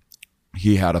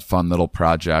 He had a fun little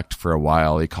project for a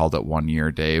while. He called it 1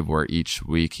 Year Dave, where each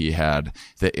week he had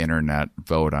the internet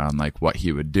vote on like what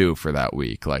he would do for that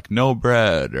week, like no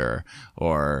bread or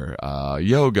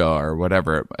yoga or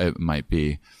whatever it might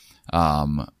be.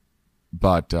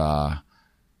 But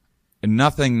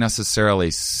nothing necessarily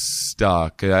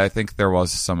stuck. I think there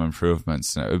was some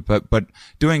improvements, but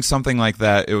doing something like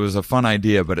that, it was a fun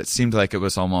idea, but it seemed like it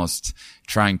was almost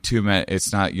trying too many.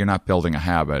 You're not building a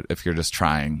habit if you're just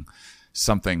trying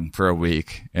something for a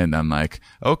week and then like,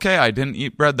 okay, I didn't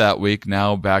eat bread that week.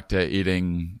 Now back to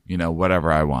eating,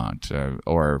 whatever I want,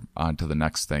 or on to the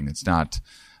next thing. It's not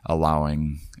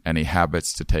allowing any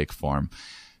habits to take form.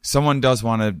 Someone does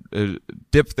want to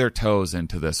dip their toes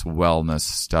into this wellness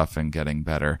stuff and getting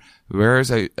better. Where is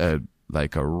a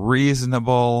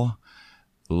reasonable,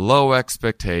 low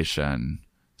expectation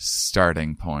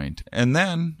starting point? And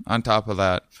then on top of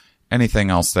that,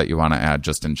 anything else that you want to add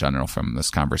just in general from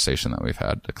this conversation that we've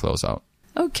had to close out?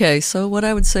 Okay, so what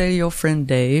I would say to your friend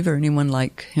Dave or anyone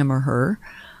like him or her,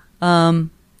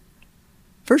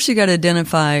 first you got to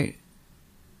identify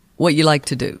what you like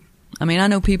to do. I mean, I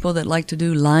know people that like to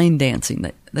do line dancing.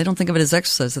 They don't think of it as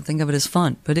exercise. They think of it as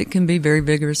fun. But it can be very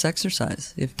vigorous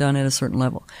exercise if done at a certain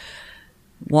level.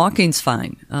 Walking's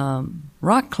fine.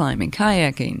 Rock climbing,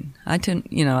 kayaking. I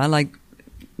like,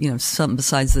 something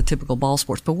besides the typical ball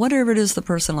sports. But whatever it is the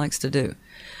person likes to do.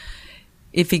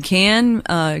 If he can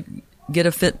get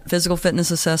a physical fitness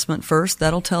assessment first,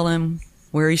 that'll tell him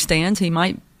where he stands.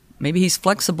 Maybe he's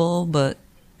flexible, but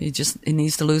he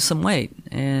needs to lose some weight,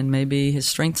 and maybe his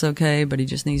strength's okay, but he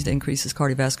just needs to increase his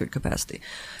cardiovascular capacity.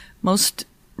 Most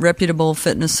reputable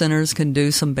fitness centers can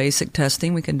do some basic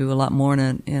testing. We can do a lot more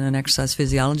in an exercise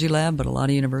physiology lab, but a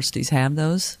lot of universities have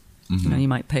those. Mm-hmm. You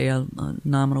might pay a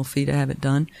nominal fee to have it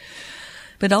done.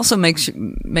 But also make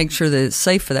sure that it's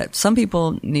safe for that. Some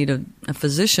people need a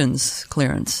physician's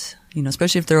clearance.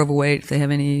 especially if they're overweight, if they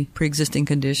have any pre-existing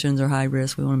conditions or high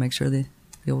risk, we want to make sure the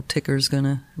old ticker is going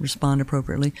to respond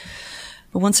appropriately.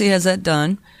 But once he has that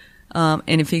done,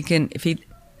 and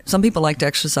some people like to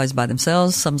exercise by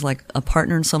themselves, some like a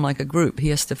partner, and some like a group. He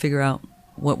has to figure out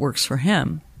what works for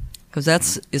him, because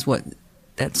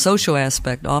that social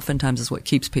aspect oftentimes is what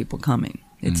keeps people coming.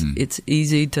 It's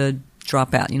easy to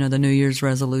drop out. The New Year's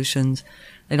resolutions,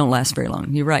 they don't last very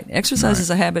long. You're right. Exercise is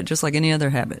a habit just like any other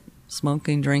habit.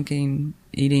 Smoking, drinking,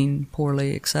 eating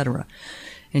poorly, etc.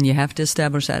 And you have to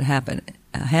establish that habit,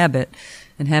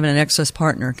 and having an exercise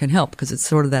partner can help, because it's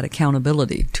sort of that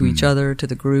accountability to each other, to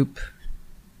the group,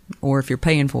 or if you're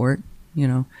paying for it,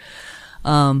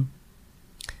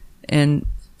 and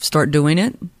start doing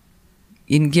it.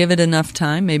 You can give it enough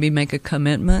time, maybe make a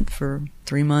commitment for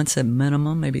 3 months at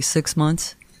minimum, maybe 6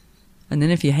 months. And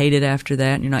then if you hate it after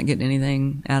that and you're not getting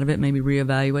anything out of it, maybe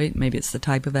reevaluate. Maybe it's the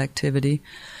type of activity.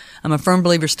 I'm a firm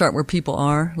believer, start where people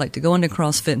are. Like, to go into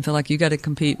CrossFit and feel like you got to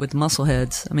compete with muscle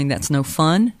heads. I mean, that's no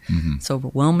fun. It's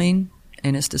overwhelming,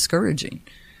 and it's discouraging.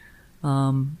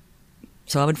 So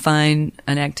I would find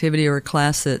an activity or a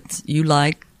class that you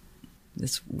like.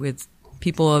 It's with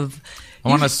people of... I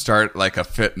want to start like a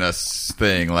fitness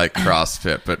thing like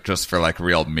CrossFit, but just for like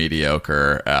real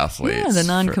mediocre athletes. Yeah, the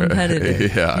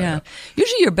non-competitive. Yeah.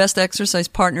 Usually your best exercise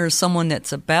partner is someone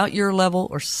that's about your level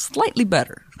or slightly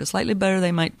better. Because slightly better,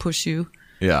 they might push you.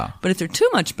 Yeah. But if they're too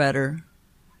much better,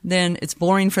 then it's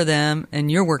boring for them, and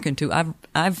you're working too.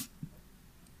 I've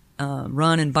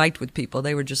run and biked with people.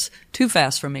 They were just too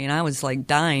fast for me, and I was like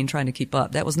dying trying to keep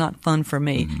up. That was not fun for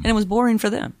me, and it was boring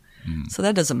for them. So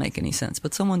that doesn't make any sense.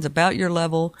 But someone's about your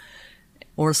level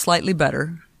or slightly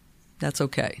better, that's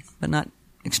okay, but not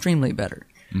extremely better.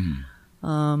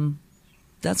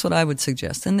 That's what I would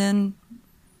suggest. And then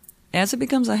as it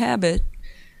becomes a habit,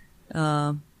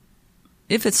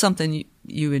 if it's something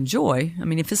you enjoy, I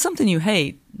mean, if it's something you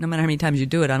hate, no matter how many times you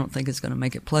do it, I don't think it's going to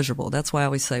make it pleasurable. That's why I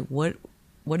always say, what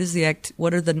are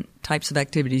the types of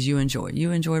activities you enjoy?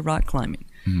 You enjoy rock climbing.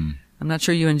 I'm not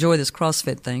sure you enjoy this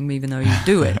CrossFit thing, even though you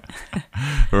do it.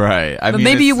 Right. But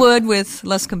maybe you would with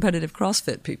less competitive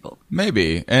CrossFit people.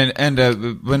 Maybe. And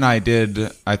when I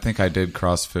think I did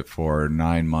CrossFit for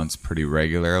 9 months pretty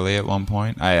regularly at one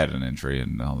point. I had an injury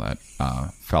and all that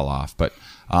fell off. But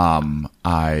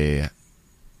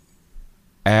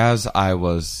as I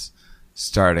was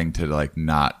starting to like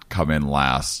not come in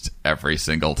last every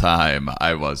single time,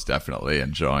 I was definitely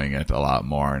enjoying it a lot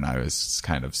more, and I was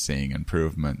kind of seeing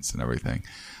improvements and everything.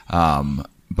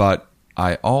 But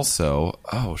I also,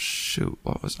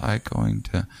 what was I going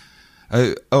to?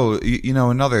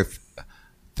 Another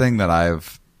thing that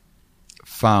I've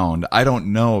found, I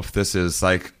don't know if this is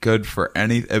like good for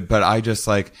any, but I just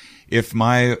like if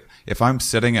I'm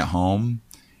sitting at home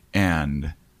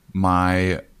and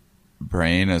my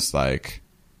brain is like,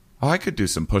 oh, I could do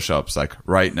some push-ups like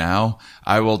right now,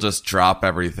 I will just drop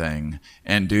everything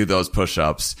and do those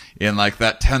push-ups in like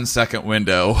that 10-second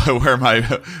window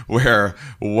where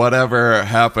whatever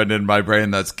happened in my brain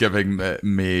that's giving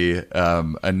me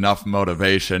enough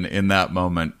motivation in that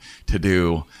moment to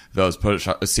do those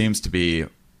push-ups seems to be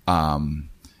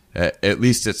at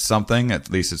least it's something. At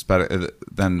least it's better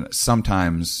than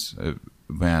sometimes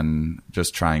when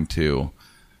just trying to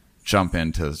jump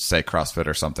into, say, CrossFit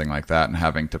or something like that and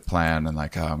having to plan and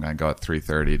like, I'm going to go at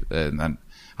 3:30. And then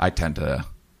I tend to,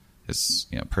 it's,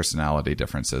 personality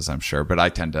differences, I'm sure, but I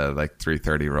tend to like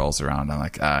 3:30 rolls around. I'm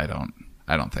like, I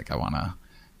don't think I want to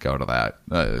go to that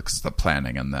because the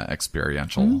planning and the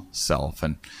experiential self.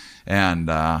 And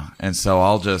so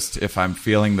I'll just, if I'm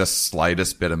feeling the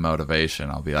slightest bit of motivation,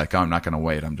 I'll be like, oh, I'm not going to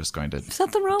wait. I'm just going to There's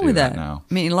nothing wrong with that. Now.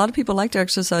 I mean, a lot of people like to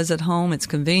exercise at home. It's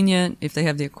convenient if they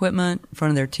have the equipment in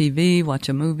front of their TV, watch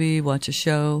a movie, watch a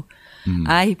show.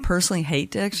 I personally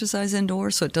hate to exercise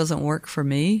indoors, so it doesn't work for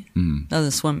me. Now,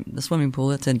 the swimming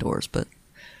pool, it's indoors, but,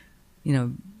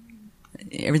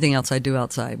 everything else I do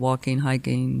outside, walking,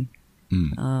 hiking,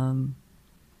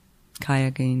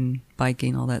 kayaking,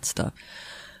 biking, all that stuff.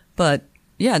 But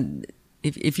yeah,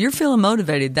 if you're feeling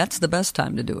motivated, that's the best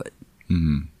time to do it.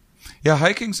 Yeah,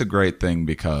 hiking's a great thing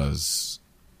because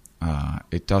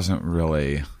it doesn't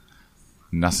really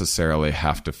necessarily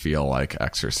have to feel like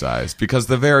exercise, because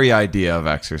the very idea of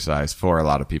exercise for a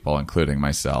lot of people, including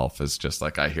myself, is just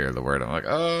like I hear the word, I'm like,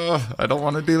 oh, I don't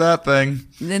want to do that thing.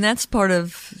 And that's part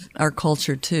of our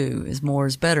culture too, is more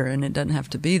is better, and it doesn't have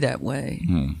to be that way.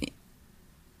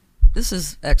 This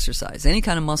is exercise, any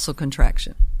kind of muscle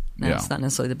contraction. That's not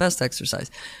necessarily the best exercise.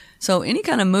 So any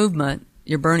kind of movement,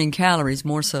 you're burning calories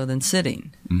more so than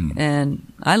sitting.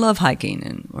 And I love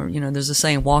hiking. Or there's a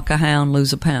saying, walk a hound,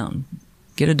 lose a pound.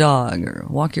 get a dog or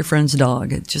walk your friend's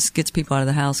dog. It just gets people out of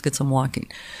the house, gets them walking.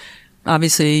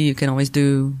 Obviously, you can always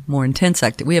do more intense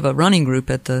activity. We have a running group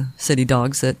at the City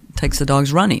Dogs that takes the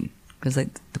dogs running because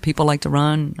the people like to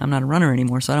run. I'm not a runner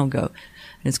anymore, so I don't go.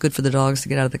 And it's good for the dogs to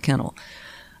get out of the kennel.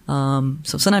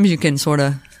 So sometimes you can sort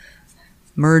of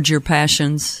merge your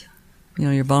passions,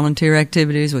 your volunteer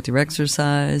activities with your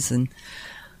exercise.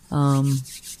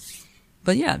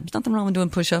 But yeah, there's nothing wrong with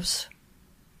doing push-ups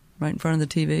right in front of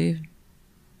the TV.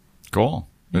 Cool.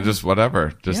 Yeah. Just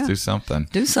whatever. Just do something.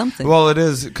 Do something. Well, it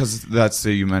is because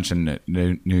you mentioned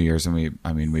New Year's, and we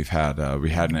had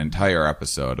an entire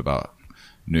episode about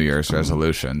New Year's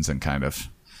resolutions and kind of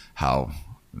how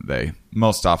they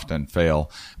most often fail.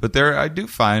 But I do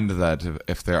find that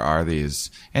if there are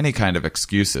any kind of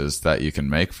excuses that you can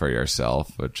make for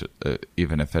yourself, which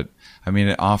even if it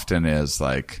often is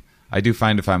like, I do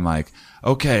find if I'm like,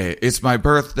 okay, it's my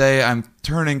birthday, I'm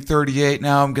turning 38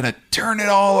 now, I'm going to turn it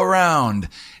all around.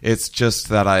 It's just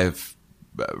that I've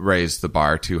raised the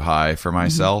bar too high for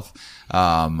myself.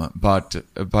 But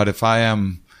if I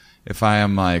am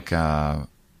like,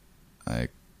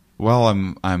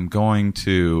 well, I'm going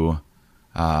to,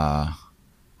 I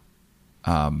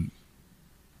don't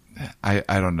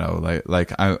know,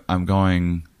 I'm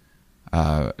going,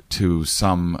 to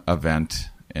some event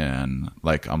in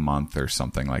like a month or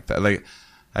something like that. Like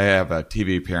I have a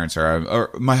TV appearance or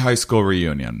my high school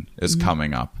reunion is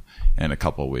coming up in a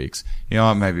couple of weeks.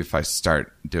 Maybe if I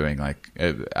start doing like,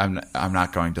 I'm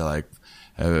not going to like,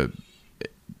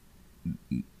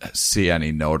 see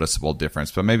any noticeable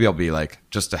difference, but maybe I'll be like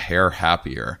just a hair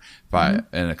happier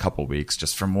in a couple weeks,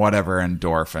 just from whatever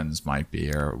endorphins might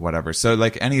be or whatever. So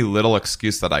like any little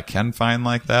excuse that I can find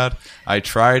like that, I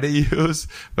try to use.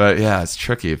 But yeah, it's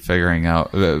tricky figuring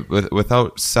out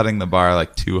without setting the bar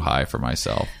like too high for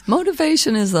myself.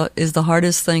 Motivation is the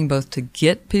hardest thing, both to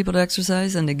get people to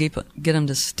exercise and to get them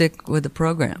to stick with the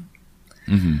program.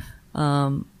 And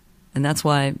that's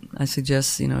why I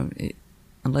suggest,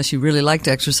 unless you really like to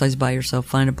exercise by yourself,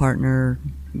 find a partner,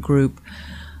 group.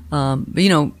 But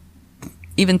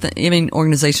even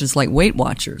organizations like Weight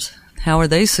Watchers, how are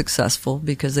they successful?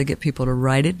 Because they get people to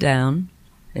write it down,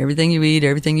 everything you eat,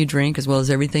 everything you drink, as well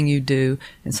as everything you do.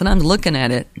 And sometimes looking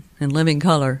at it in living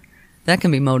color, that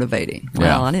can be motivating.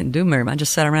 Well, I didn't do very much. I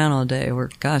just sat around all day. Or,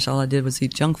 gosh, all I did was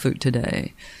eat junk food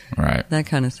today. Right. That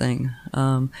kind of thing.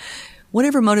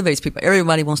 Whatever motivates people.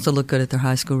 Everybody wants to look good at their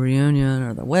high school reunion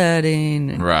or their wedding,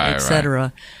 et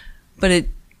cetera. Right. But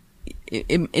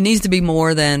it needs to be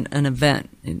more than an event.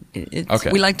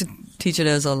 We like to teach it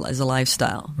as a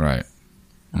lifestyle. Right.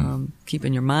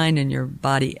 Keeping your mind and your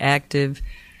body active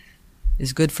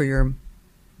is good for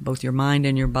both your mind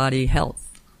and your body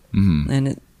health. And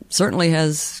it certainly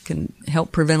can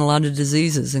help prevent a lot of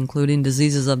diseases, including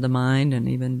diseases of the mind and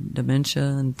even dementia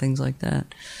and things like that.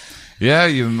 Yeah,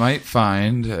 you might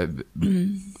find,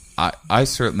 I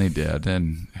certainly did,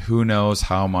 and who knows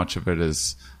how much of it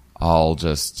is all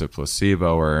just a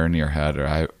placebo or in your head, or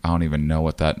I don't even know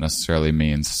what that necessarily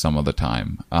means some of the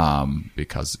time,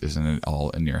 because isn't it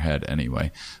all in your head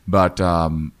anyway? But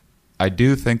I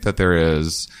do think that there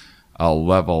is a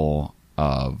level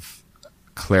of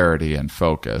clarity and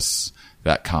focus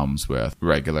that comes with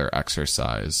regular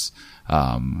exercise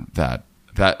that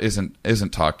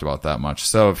isn't talked about that much.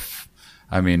 So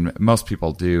most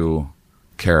people do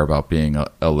care about being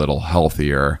a little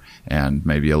healthier and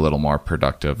maybe a little more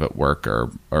productive at work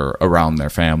or around their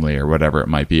family or whatever it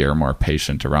might be, or more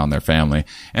patient around their family.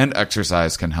 And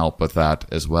exercise can help with that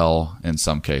as well in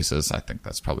some cases. I think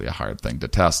that's probably a hard thing to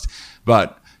test.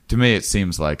 But to me, it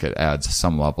seems like it adds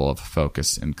some level of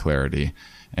focus and clarity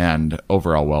and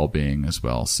overall well-being as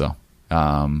well. So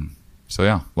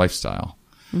yeah, lifestyle.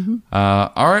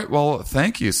 All right. Well,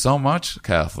 thank you so much,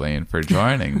 Kathleen, for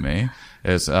joining me.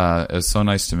 It's so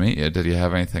nice to meet you. Did you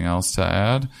have anything else to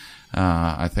add?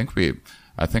 I think we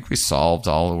solved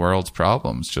all the world's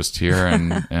problems just here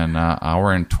in an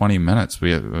hour and 20 minutes.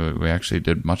 We actually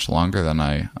did much longer than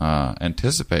I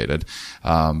anticipated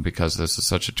because this is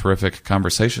such a terrific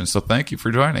conversation. So thank you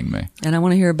for joining me. And I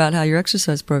want to hear about how your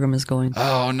exercise program is going.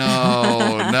 Oh,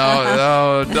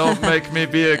 no, don't make me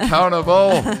be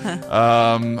accountable.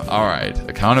 All right,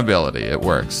 accountability, it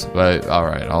works. But all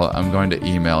right, I'm going to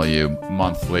email you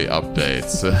monthly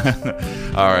updates.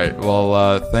 All right,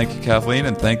 well, thank you, Kathleen,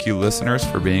 and thank you, listeners,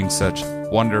 for being such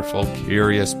wonderful,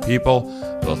 curious people.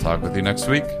 We'll talk with you next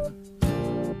week.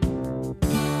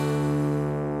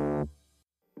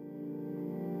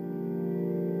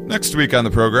 Next week on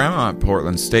the program, at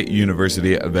Portland State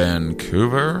University,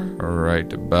 Vancouver,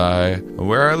 right by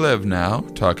where I live now,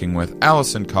 talking with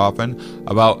Allison Coffin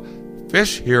about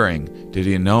Fish hearing. Did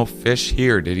you know fish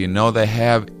hear? Did you know they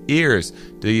have ears?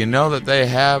 Do you know that they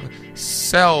have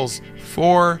cells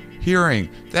for hearing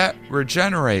that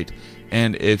regenerate?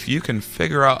 And if you can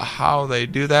figure out how they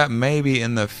do that, maybe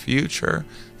in the future,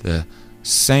 the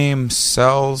same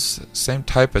cells, same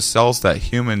type of cells that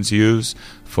humans use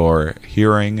for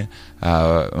hearing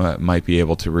might be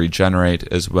able to regenerate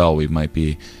as well. We might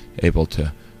be able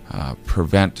to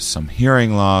prevent some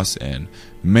hearing loss and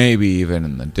maybe even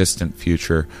in the distant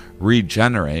future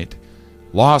regenerate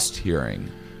lost hearing.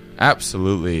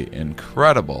 Absolutely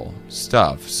incredible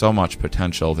stuff. So much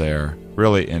potential there.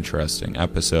 Really interesting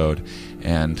episode.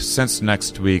 And since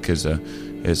next week is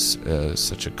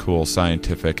such a cool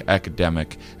scientific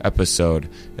academic episode,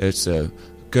 it's a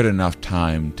good enough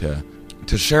time to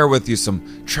share with you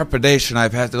some trepidation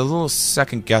I've had, a little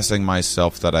second guessing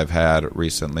myself that I've had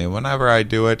recently. Whenever I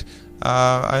do it,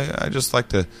 I just like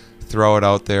to throw it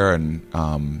out there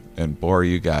and bore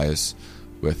you guys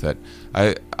with it.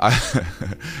 I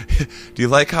do you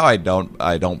like how I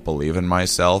don't believe in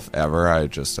myself ever?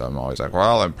 I'm always like,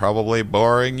 well, I'm probably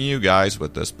boring you guys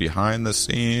with this behind the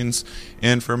scenes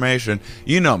information.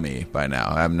 You know me by now.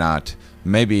 I'm not.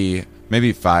 Maybe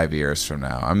 5 years from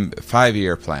now. I'm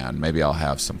 5-year plan. Maybe I'll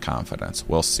have some confidence.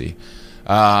 We'll see.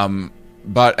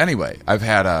 But anyway, I've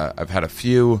had a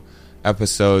few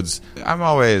episodes. I'm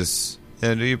always,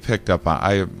 you picked up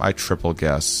on, I triple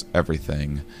guess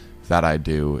everything that I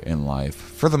do in life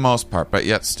for the most part, but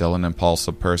yet still an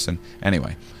impulsive person.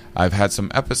 Anyway, I've had some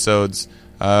episodes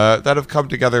that have come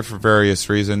together for various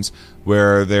reasons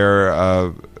where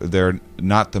they're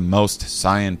not the most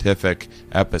scientific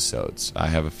episodes. I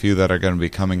have a few that are going to be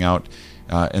coming out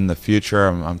in the future.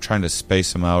 I'm trying to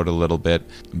space them out a little bit,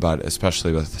 but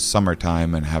especially with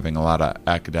summertime and having a lot of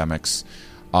academics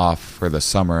off for the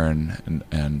summer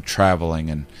and traveling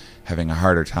and having a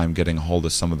harder time getting a hold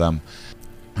of some of them,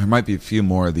 there might be a few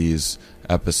more of these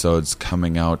episodes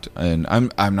coming out. And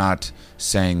I'm not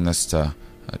saying this to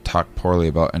talk poorly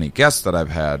about any guests that I've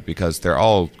had, because they're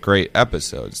all great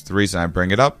episodes. The reason I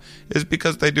bring it up is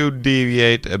because they do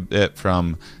deviate a bit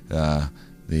from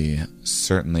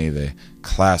certainly the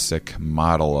classic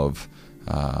model of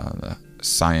the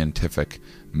scientific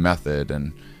method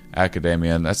and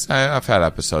academia. And I've had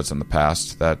episodes in the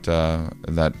past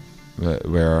that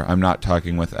where I'm not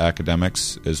talking with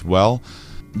academics as well.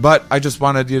 But I just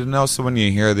wanted you to know, so when you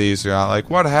hear these, you're not like,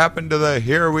 what happened to the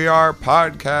Here We Are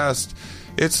podcast?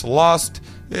 It's lost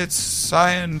its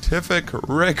scientific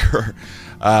rigor.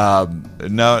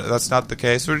 No, that's not the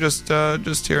case. We're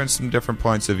just hearing some different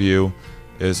points of view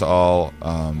is all,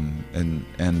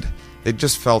 and it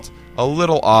just felt a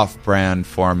little off-brand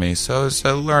for me. So it's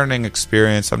a learning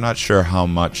experience. I'm not sure how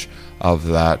much of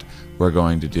that we're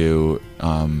going to do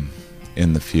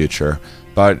in the future,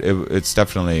 but it's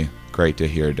definitely great to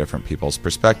hear different people's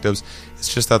perspectives.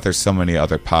 It's just that there's so many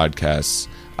other podcasts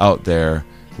out there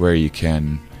where you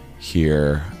can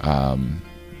hear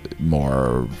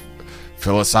more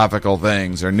philosophical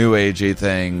things or new agey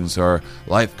things or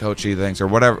life coachy things or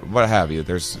whatever, what have you.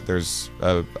 There's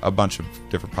a bunch of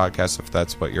different podcasts if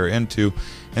that's what you're into.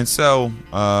 And so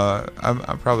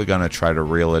I'm probably going to try to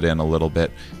reel it in a little bit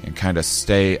and kind of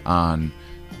stay on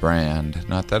brand.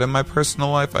 Not that in my personal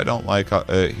life I don't like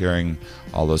hearing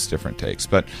all those different takes,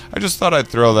 but I just thought I'd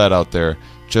throw that out there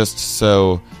just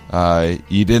so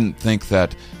you didn't think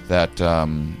that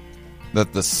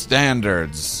the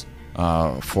standards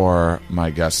for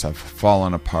my guests have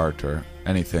fallen apart or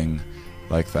anything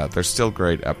like that. They're still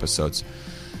great episodes.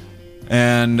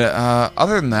 And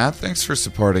other than that, thanks for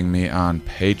supporting me on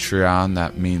Patreon.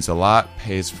 That means a lot.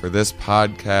 Pays for this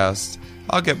podcast.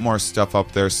 I'll get more stuff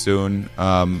up there soon.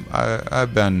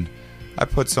 I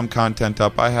put some content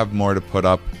up. I have more to put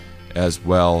up as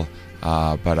well.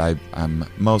 But I'm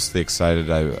mostly excited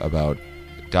about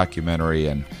documentary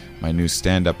and my new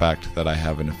stand-up act that I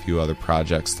have and a few other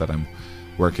projects that I'm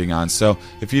working on. So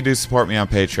if you do support me on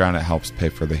Patreon, it helps pay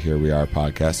for the Here We Are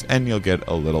podcast, and you'll get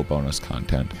a little bonus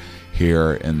content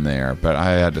here and there. But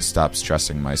I had to stop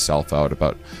stressing myself out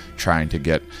about trying to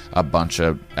get a bunch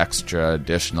of extra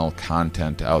additional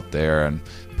content out there and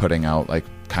putting out like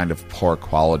kind of poor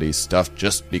quality stuff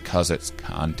just because it's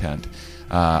content.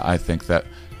 I think that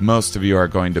most of you are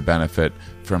going to benefit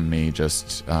from me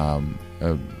just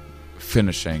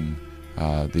finishing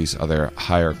these other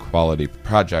higher quality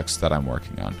projects that I'm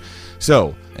working on.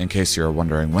 So, in case you're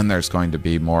wondering when there's going to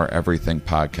be more Everything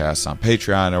podcasts on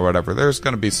Patreon or whatever, there's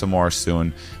going to be some more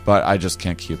soon, but I just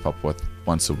can't keep up with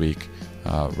once a week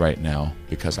right now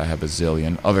because I have a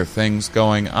zillion other things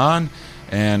going on.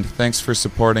 And thanks for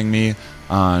supporting me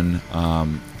on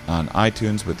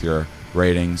iTunes with your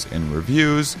ratings and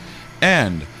reviews.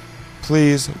 And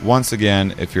please, once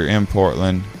again, if you're in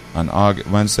Portland on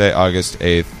Wednesday, August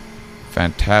 8th,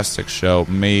 fantastic show.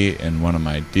 Me and one of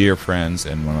my dear friends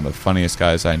and one of the funniest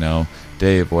guys I know,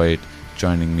 Dave Waite,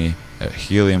 joining me at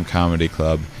Helium Comedy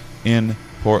Club in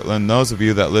Portland. Those of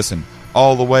you that listen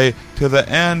all the way to the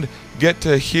end get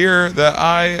to hear that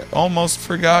I almost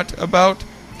forgot about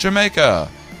Jamaica.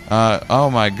 Oh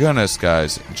my goodness,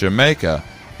 guys. Jamaica.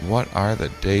 What are the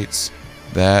dates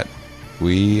that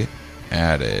we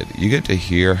added? You get to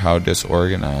hear how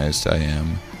disorganized I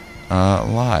am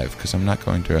live, because I'm not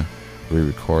going to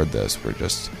re-record this. We're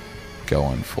just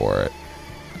going for it.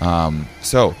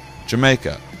 So,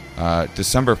 Jamaica,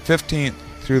 December 15th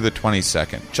through the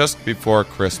 22nd, just before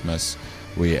Christmas,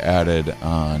 we added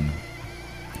on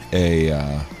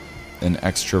an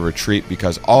extra retreat,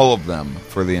 because all of them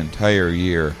for the entire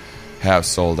year have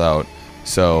sold out.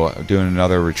 So doing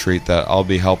another retreat that I'll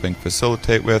be helping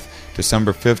facilitate with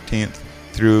December 15th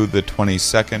through the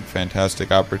 22nd.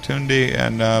 Fantastic opportunity,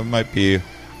 and might be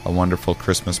a wonderful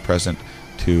Christmas present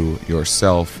to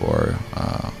yourself or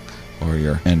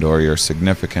your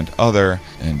significant other,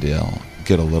 and you'll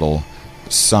get a little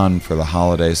sun for the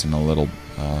holidays and a little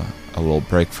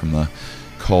break from the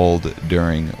cold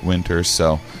during winter.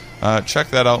 So check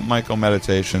that out, Michael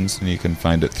Meditations, and you can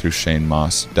find it through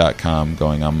ShaneMoss.com,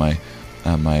 going on my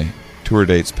tour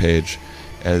dates page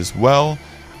as well.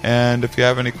 And if you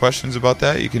have any questions about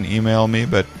that, you can email me,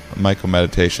 but Michael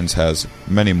Meditations has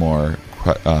many more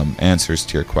answers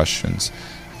to your questions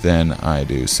than I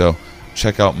do. So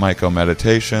check out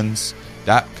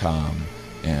MichaelMeditations.com,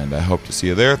 and I hope to see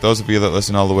you there. Those of you that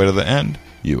listen all the way to the end,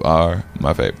 you are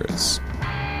my favorites.